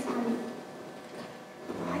you, Miss Honey?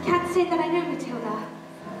 I can't say that I know, Matilda.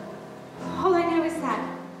 All I know is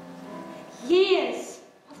that years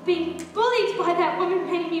of being bullied by that woman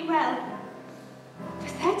made me, well,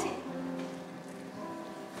 pathetic.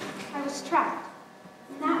 I was trapped.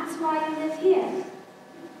 And that's why you live here.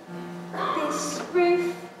 This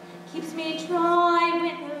roof keeps me dry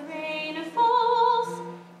when the rain falls.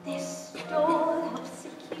 This door helps to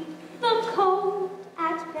keep the cold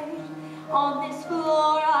at bay. On this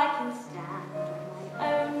floor I can stand on my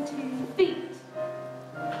own 2 feet.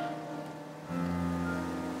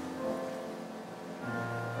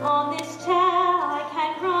 On this chair I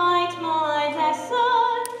can write my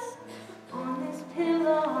lessons. On this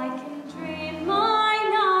pillow I can dream my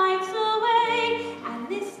nights away. And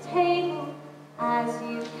this table, as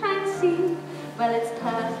you can see, well, it's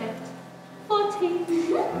perfect for tea.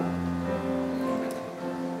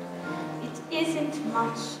 It isn't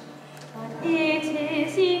much, but it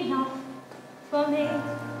is enough for me.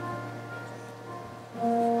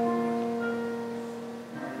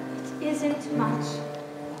 It isn't much,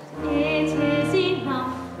 but it is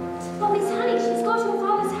enough. But Miss Honey, she's got your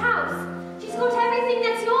father's house. She's got everything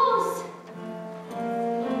that's yours.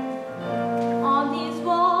 On these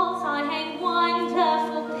walls I hang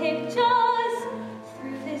wonderful pictures.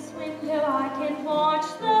 Through this window I can watch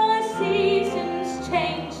the seasons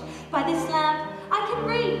change. By this lamp I can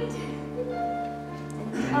read.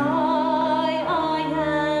 And I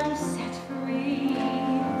am set free.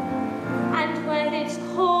 And when it's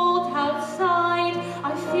cold outside,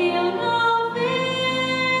 I feel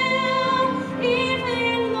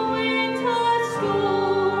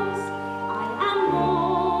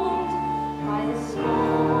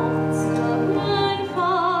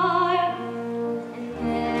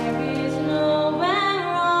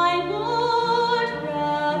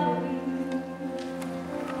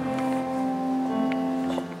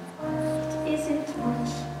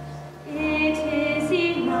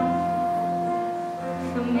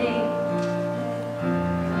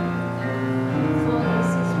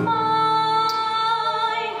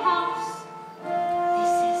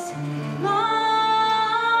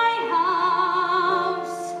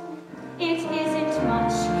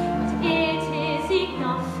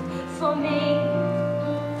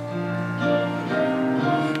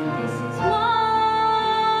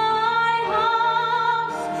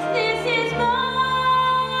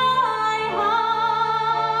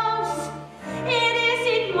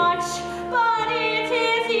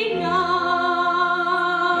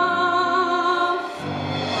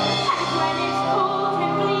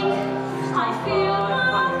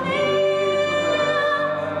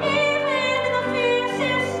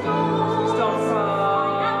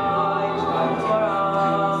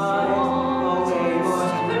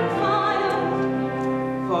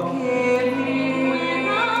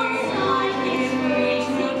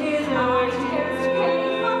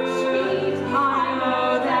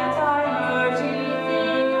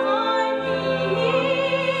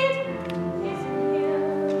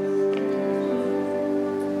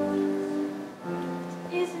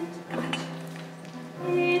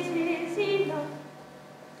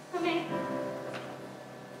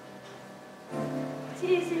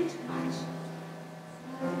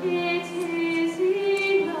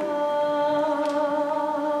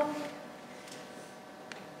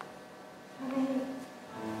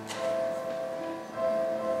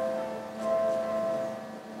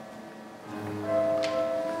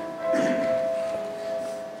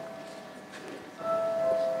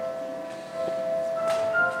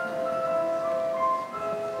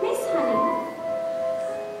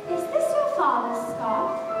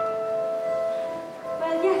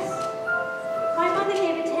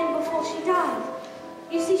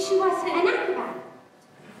was an acrobat.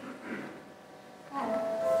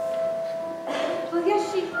 Well,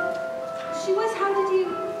 yes, she was. How did you?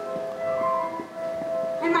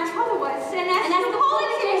 And my father was an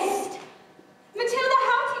anthropologist. Matilda,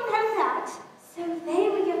 how do you know that? So they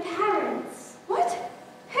were your parents. What?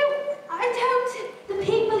 Who? I don't. The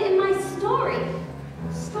people in my story.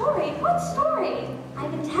 Story? What story?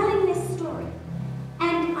 I've been telling this story.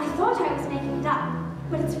 And I thought I was making it up.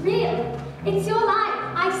 But it's real. It's your life.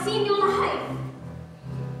 I've seen your life.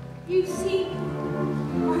 You've seen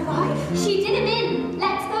my life? She did him in.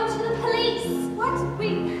 Let's go to the police. What?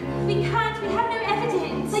 We can't. We have no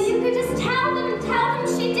evidence. So you could just tell them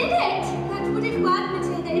she did it. That wouldn't work,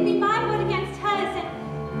 Matilda. It'd be my word against hers, and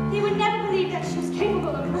they would never believe that she was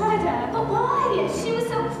capable of murder. But why? She was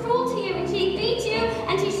so cruel to you, and she beat you,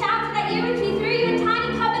 and she shouted at you, and she threw you in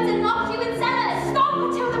tiny cupboards and locked you in cellars. Stop,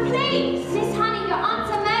 Matilda, please! Miss Honey, your aunt's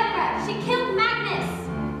a murderer. She killed Magnus.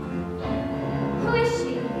 Who is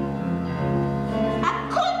she? A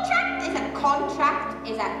contract is a contract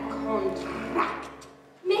is a contract.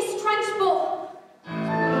 Miss Trunchbull.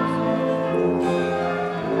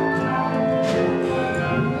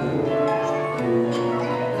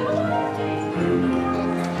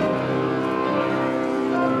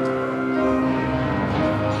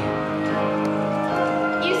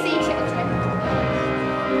 You see, children,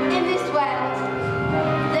 in this world,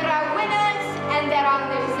 there are winners and there are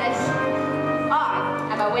losers. I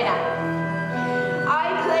am a winner. I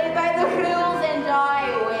play by the rules and I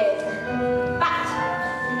win. But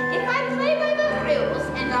if I play by the rules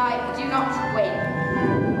and I do not win,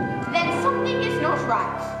 then something is not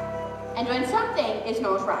right. And when something is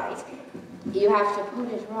not right, you have to put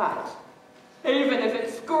it right. Even if it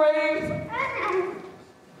screams.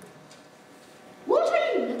 What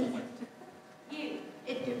are you looking at?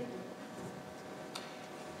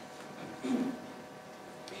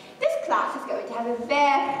 This class is going to have a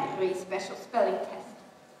very special spelling test.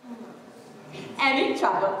 Any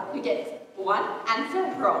child who gets one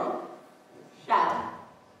answer wrong shall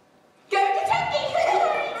go to Turkey.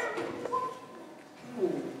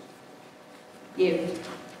 You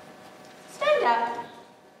stand up.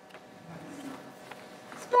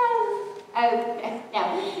 Spell. Oh,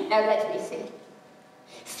 no, let me see.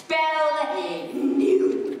 Spell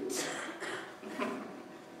newt.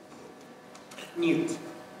 Newt.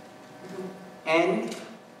 N-E-W-T.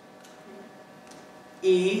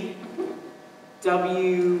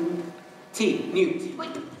 Newt.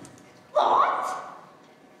 Wait, what?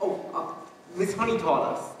 Oh, Miss Honey taught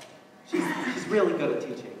us. She's really good at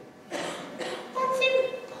teaching. That's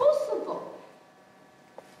impossible.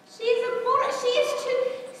 She is too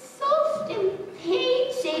soft and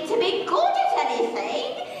peachy to be good at anything.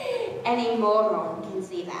 Any moron can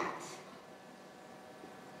see that.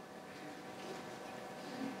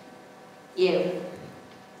 You.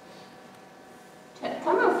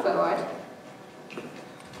 Come on forward.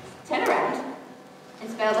 Turn around. And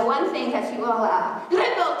spell the one thing that you all are.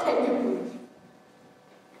 Revolting.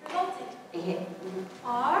 Revolting. Yeah.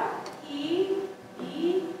 R-E-V-O-L-T-I-N-G.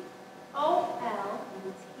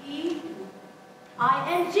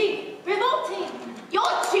 Revolting.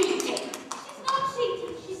 You're cheating. She's not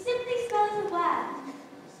cheating. She simply spells a word.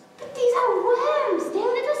 But these are worms.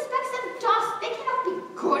 They're little specks of dust. They cannot be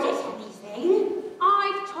good at anything.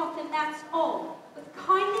 I've taught them, that's all. With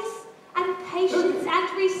kindness and patience and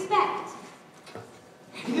respect.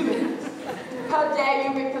 How dare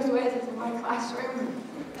you bring those words into my classroom?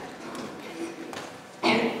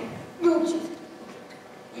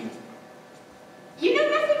 You know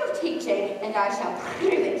nothing of teaching, and I shall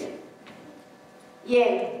prove it. You.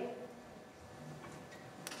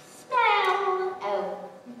 Spell. Oh.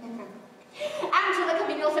 Angela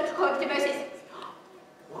Camille Septuagintimosis.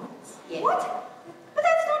 What? Yeah. What? But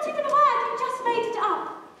that's not even a word. You just made it up.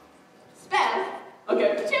 Spell. Okay.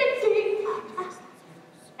 Gypsy.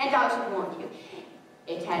 And I should warn you,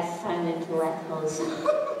 it has silent letters.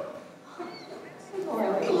 Come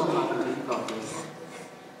on, Papa, you got this.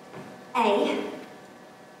 A-M-C-H-E-L-L-A?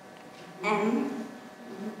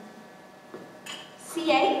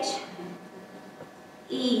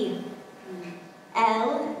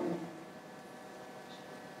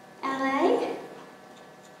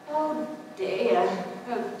 Oh dear.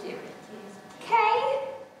 Oh dear it is. K?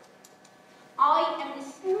 I am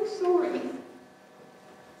so sorry.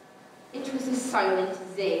 It was a silent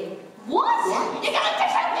Z. What? You're going to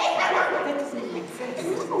show me? That doesn't make sense.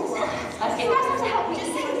 Okay, you have to help me.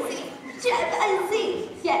 Just say Z. Z.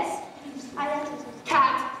 Yes. I added it.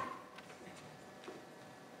 Cat.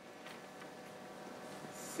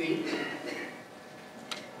 C.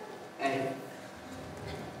 A.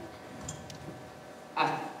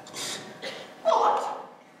 F.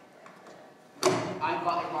 I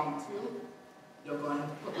got it wrong too. You're going to have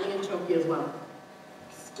to put me in choky as well.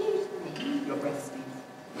 Excuse me. Your breath stinks.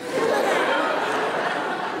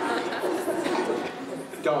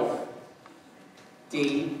 Dog.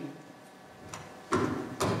 D.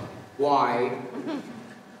 Y.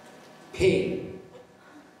 P.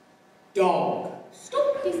 Dog.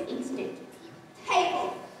 Stop this instant.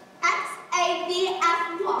 Table.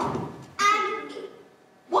 X-A-B-F-Y. And E.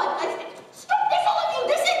 What? Stop this, all of you,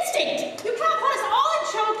 this instant! You can't put us all in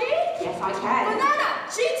choky. Yes, I can. Banana.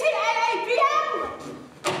 G-T-A-A-B-M.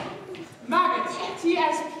 Maggot.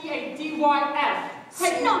 T-S-P-A-D-Y-F.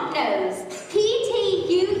 Snot nose.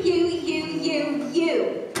 P-T-U-U-U-U-U.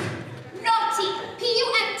 Naughty.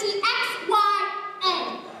 P-U-N-T-X-Y-N.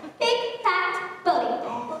 Big fat bully.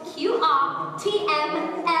 Q-R-T-M-L-S-Q.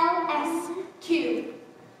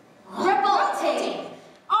 Revolting.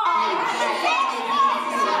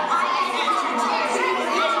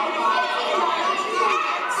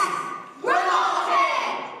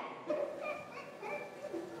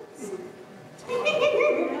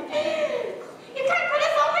 You can't put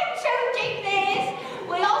us all in choking this.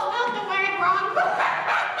 We all spelled the word wrong.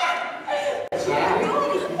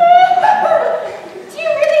 Do you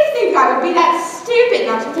really think I would be that stupid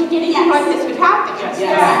not to think anything like this would happen?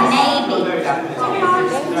 Maybe.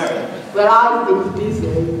 Well, I've been busy.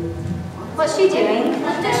 What's she doing?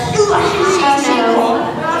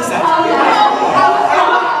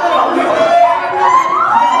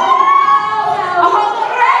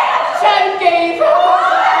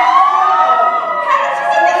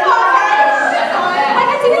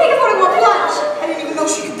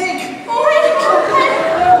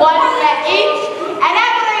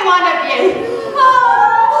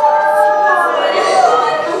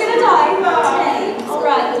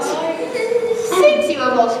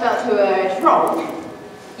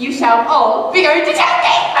 You shall all be going to choking!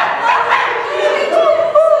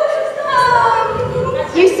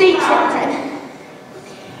 You see, children,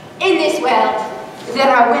 in this world, there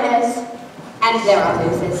are winners and there are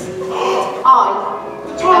losers. I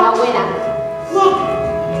am a winner. Look!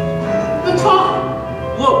 The top!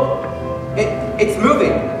 Look! It's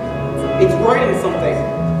moving. It's writing something.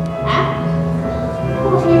 Huh?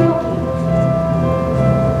 What are you looking?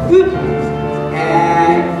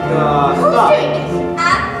 Stop.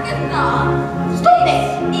 Who's doing this? Stop this!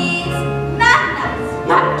 Is madness.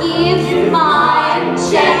 Give my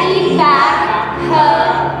Jenny back her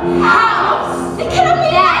house. It cannot be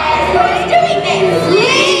that! Who is doing this?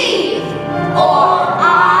 Leave, or I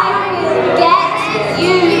will get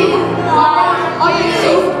you like you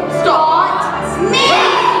got me.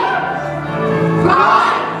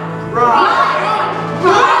 Right.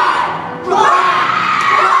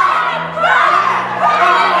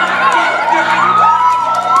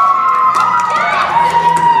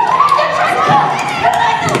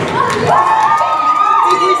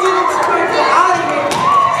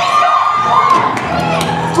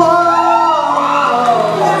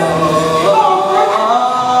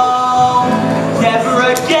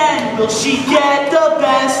 She get the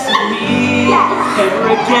best of me.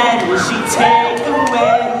 Never again will she take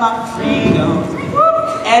away my freedom.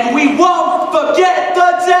 And we won't forget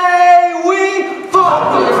the day we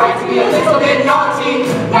fought for the right to be a little bit naughty.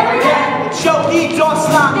 Never again will choky door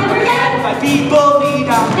slam. Never again will I be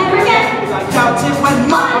bullied out. Never again will I doubt it when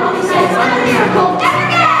my mommy says I'm a miracle.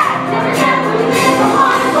 Never again will we live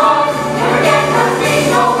behind bars. Never again will we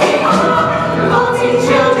no way on. Revolting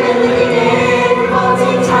children living in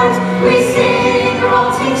revolting times. We sing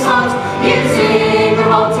revolting songs, you sing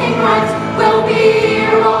revolting rhymes. We'll be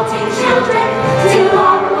revolting children till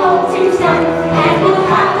our revolting's done, and we'll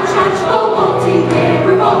have a chance revolting,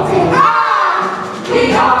 we're revolting. We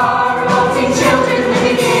are revolting children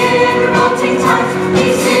living in revolting times. We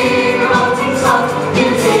sing revolting songs,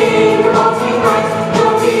 you sing revolting rhymes.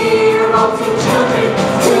 We'll be revolting children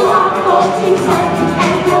till our revolting's done,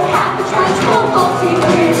 and we'll have a chance revolting,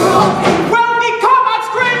 we're revolting. Well, we come out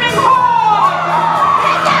screaming hard!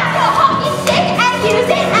 Take out your hockey stick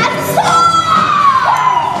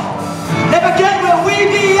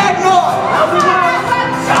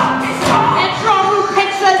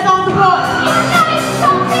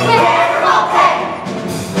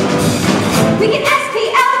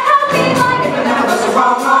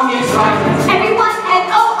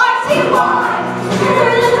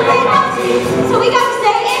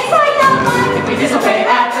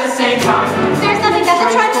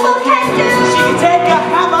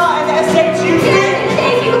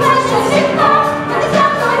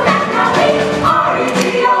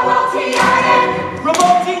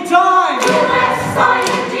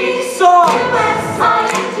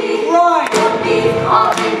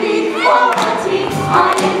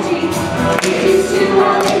It is too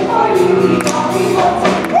early for you, we are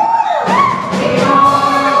revolting. We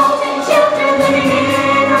are revolting children living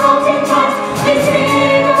in revolting times,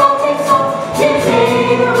 listening revolting songs,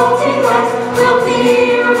 using revolting lives. We'll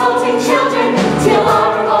be revolting children till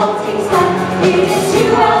our revolting's done. It is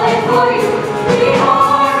too early for you, we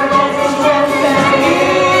are revolting children living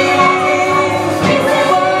in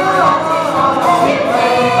revolting songs,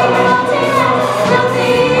 using revolting lives. We'll be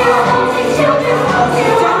revolting children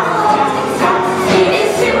till our revolting's done. It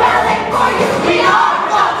is too early for you, we are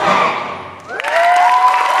revolting.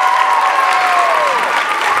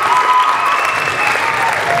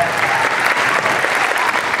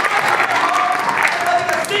 Having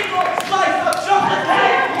a single slice of chocolate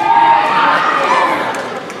cake!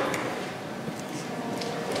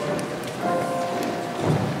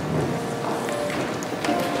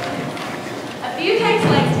 A few days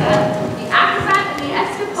later, the acrobat and the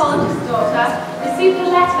escapologist's daughter received a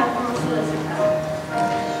letter from a solicitor.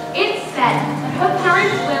 It said that her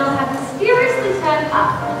parents' will had mysteriously turned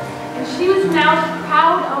up, and she was now the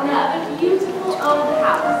proud owner of a beautiful old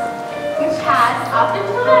house, which had, up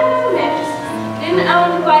until that moment, been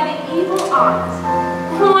owned by the evil aunt,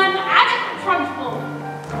 one Agatha Trunchbull.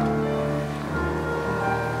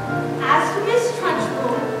 As for Miss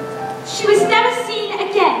Trunchbull, she was never seen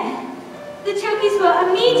again. The trophies were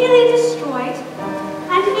immediately destroyed,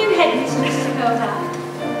 and a new headmistress took over.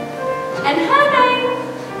 And her name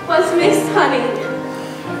was Miss Honey,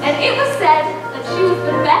 and it was said that she was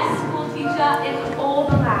the best school teacher in all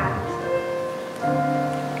the land.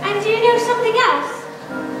 And do you know something else?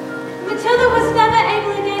 Matilda was never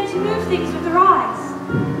able again to move things with her eyes.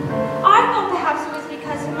 I thought perhaps it was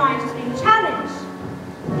because her mind was being challenged,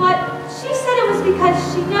 but she said it was because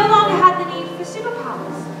she no longer had the need for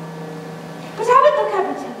superpowers. But I would look at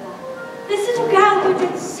Matilda, this little girl who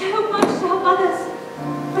did so much to help others,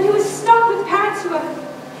 but who was stuck with parents who were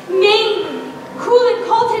mean, cruel, and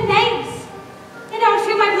called her names. And I would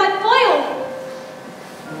feel my blood boil.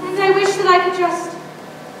 And I wish that I could just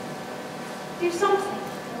do something.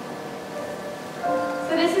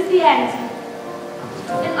 So this is the end.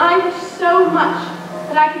 And I wish so much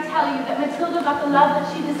that I could tell you that Matilda got the love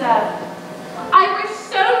that she deserved. I wish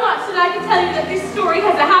so much that I could tell you that this story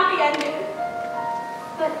has a happy ending.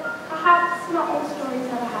 But perhaps not all stories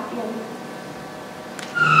have a happy ending.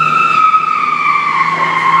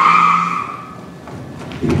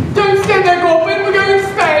 Don't stand there, Goblin. We're going to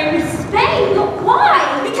Spain. Spain?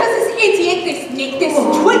 Why? Because this idiot, this Nick, this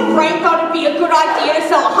twit brain thought it'd be a good idea to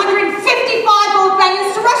sell 155 old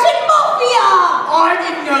bangers to Russian mafia! I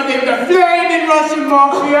didn't know they were the flaming Russian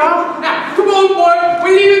mafia. Now, come on, boy.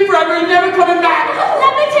 We're leaving forever and never coming back.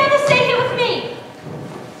 Let Matilda stay here with me.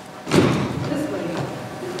 This way.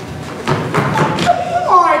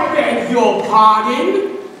 I beg your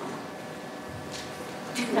pardon.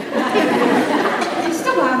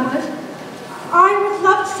 Mr. Wormwood, I would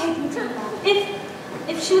love to take Matilda.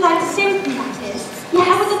 If she would like to stay with me, that is. Yes. I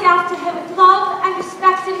would look after her with love and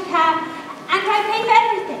respect and care, and I'd pay for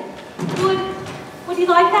everything. Would you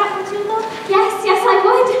like that, Matilda? Yes, I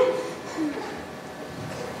would.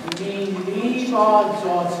 You mean leave our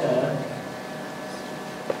daughter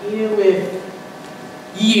here with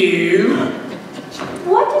you?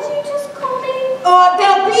 What did you just call me?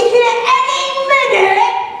 They'll be here any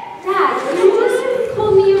minute! Dad, you just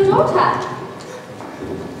called me your daughter.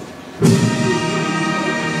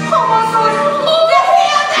 Oh my God! They're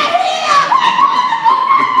here!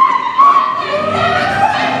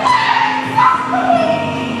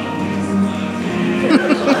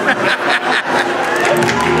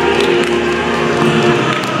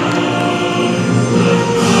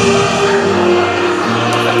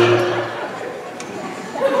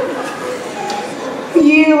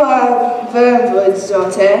 You are Wormwood's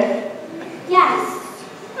daughter. Yes.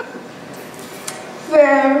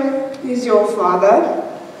 Where is your father?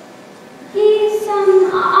 He's,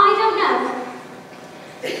 I don't know.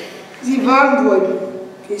 The Wormwood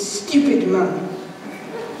is stupid man.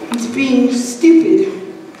 And being stupid,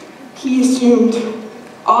 he assumed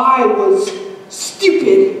I was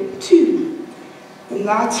stupid too. And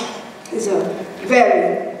that is a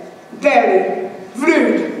very, very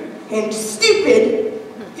rude and stupid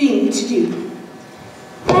thing to do.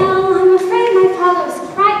 Well, I'm afraid my father was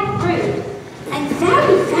quite rude and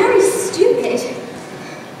very, very stupid.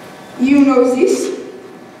 You know this?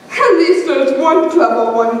 At least there's one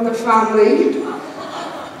clever one in the family.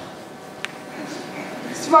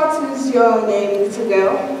 What is your name, little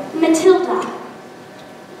girl? Matilda.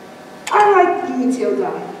 I like you,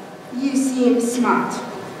 Matilda. You seem smart.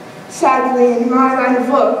 Sadly, in my line of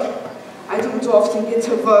work, I don't often get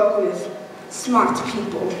to work with smart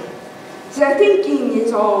people. Their thinking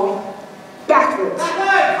is all backwards.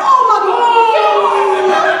 Backward! Oh my God!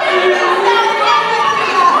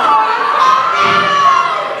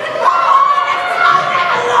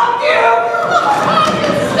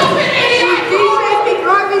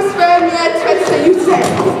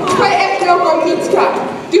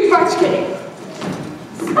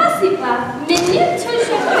 Спасибо. Мне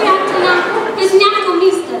тоже приятно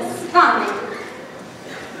познакомиться с вами.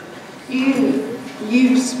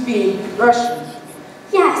 You speak Russian?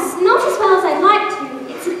 Yes, not as well as I'd like to.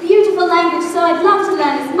 It's a beautiful language, so I'd love to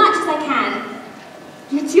learn as much as I can.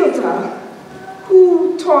 Matilda,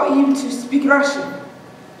 who taught you to speak Russian?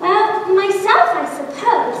 Well, myself, I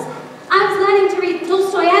suppose. I was learning to read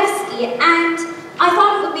Dostoevsky, and I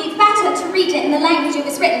thought it would be better to read it in the language it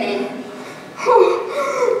was written in.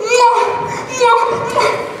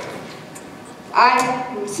 I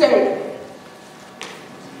am sorry.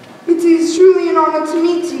 It is truly an honor to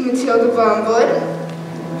meet you, Matilda Wormwood.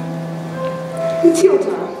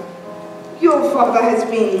 Matilda, your father has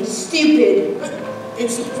been stupid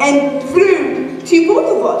and rude to both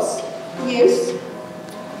of us. Yes.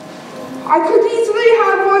 I could easily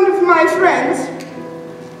have one of my friends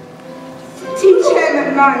teach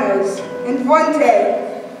him manners, and one day,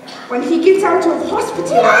 when he gets out of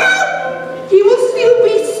hospital, he will still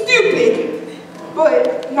be stupid,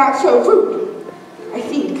 but not so rude, I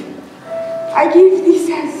think. I give this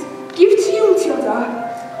as gift to you, Matilda.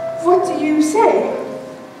 What do you say?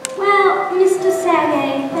 Well, Mr.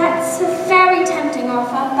 Sergei, that's a very tempting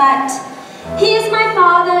offer, but he is my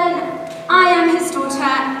father, and I am his daughter,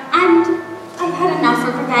 and I've had enough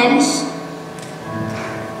of revenge.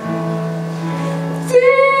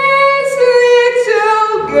 This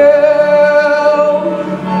little girl,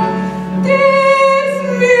 this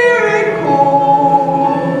miracle,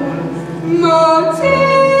 Matilda.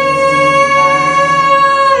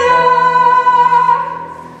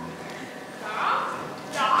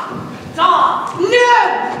 No!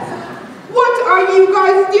 What are you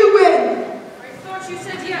guys doing? I thought you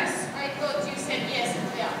said yes. I thought you said yes,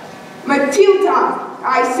 yeah. Matilda!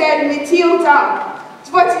 I said Matilda!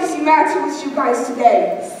 What is the matter with you guys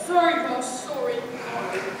today? Sorry, boss, sorry.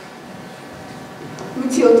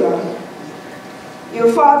 Matilda,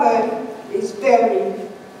 your father is very,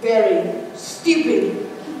 very stupid.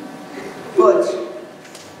 But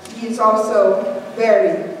he is also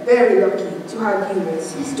very, very lucky to have you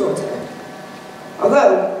as his daughter.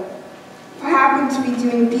 Although, if I happen to be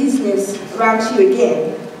doing business around you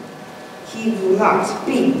again, he will not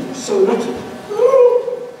be so lucky.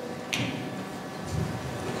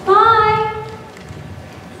 Bye.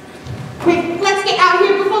 Quick, let's get out of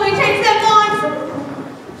here before they change their minds.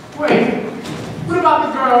 Wait, what about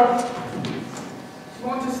the girl? You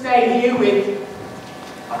want to stay here with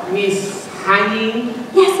Miss Hanging?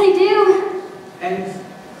 Yes, I do. And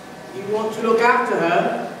you want to look after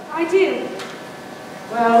her? I do.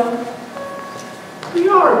 Well, we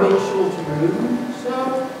are a bit short of room, so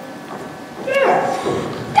yeah.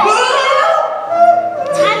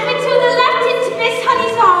 And Matilda left into Miss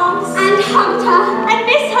Honey's arms and hugged her, and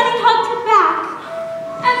Miss Honey hugged her back.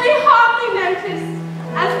 And we hardly noticed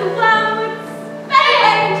as the wormwood sped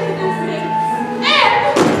away into the distance.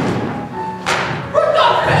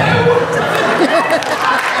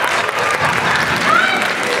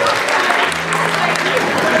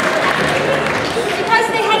 Because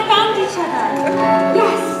they had found each other.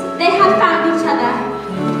 Yes, they had found each other.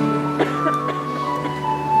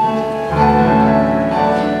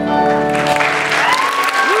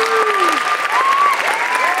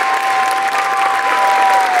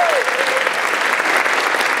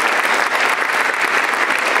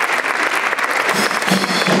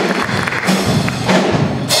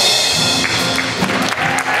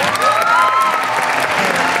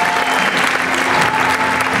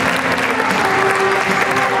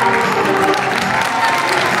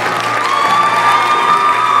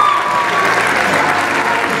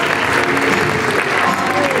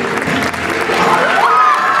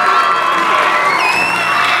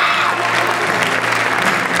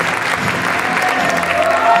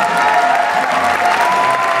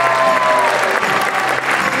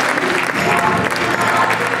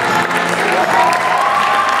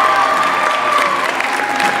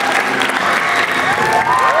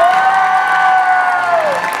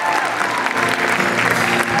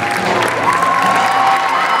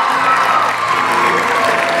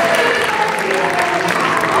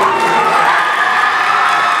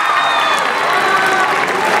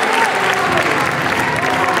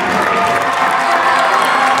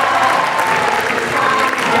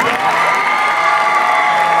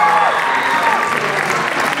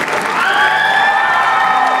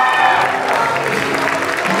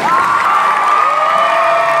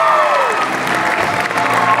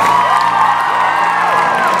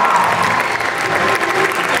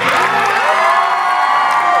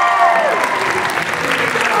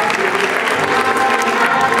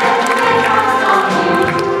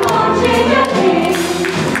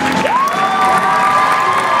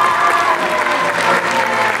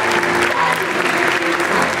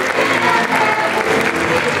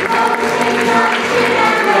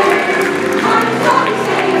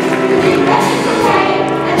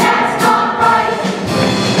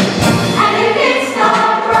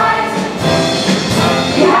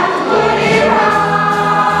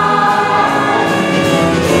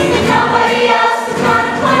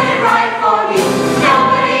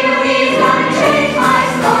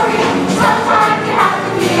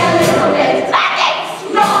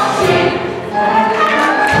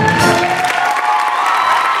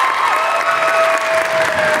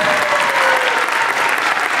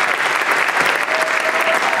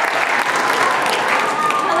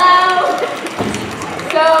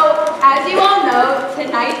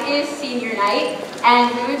 And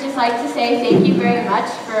we would just like to say thank you very much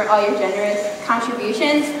for all your generous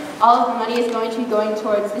contributions. All of the money is going to be going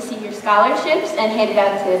towards the senior scholarships and handed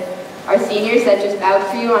out to our seniors that just bowed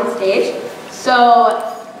for you on stage. So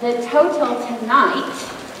the total tonight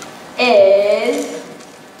is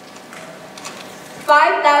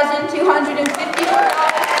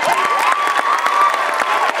 $5,254.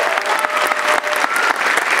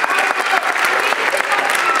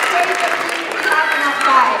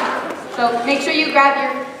 So make sure you grab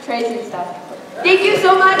your trays and stuff. Thank you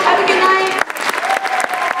so much. Have a good night.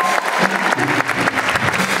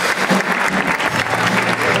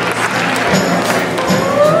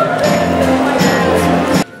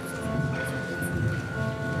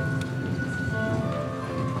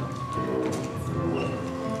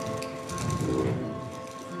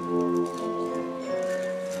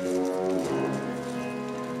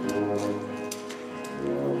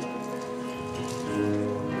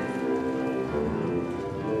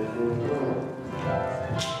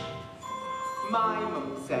 My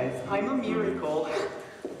mom says I'm a miracle.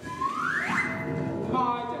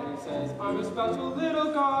 My daddy says I'm a special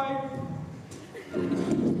little guy. I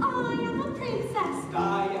am a princess.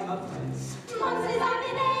 I am a prince. Mom says I'm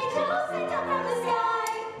an angel sent down from the sky.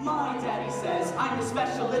 My daddy says I'm a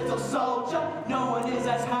special little soldier. No one is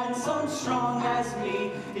as handsome, strong as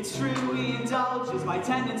me. It's true he indulges my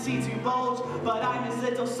tendency to bulge, but I'm his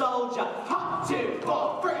little soldier. Hop, 2,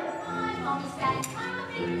 4, 3. My mommy says I'm a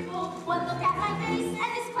beautiful. One look at my face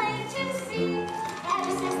and it's plain to see.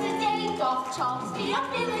 Ever since the day Doc chalks the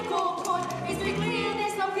umbilical cord, it's been clear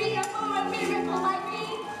there's no fear for a miracle like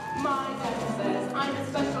me. My daddy says I'm a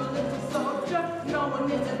special little soldier. No one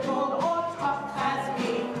is as bold or tough as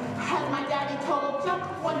me. Has my daddy told ya?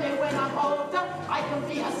 One day when I'm older, I can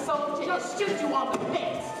be a soldier and shoot you on the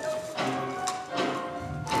face.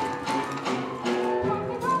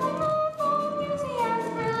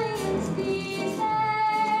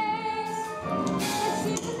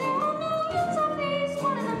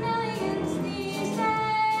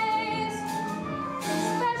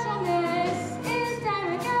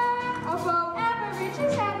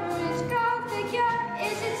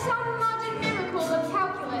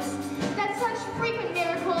 Frequent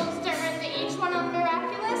miracles don't render each one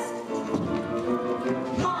miraculous.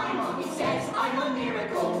 My mommy says I'm a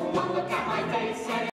miracle. One look at my face and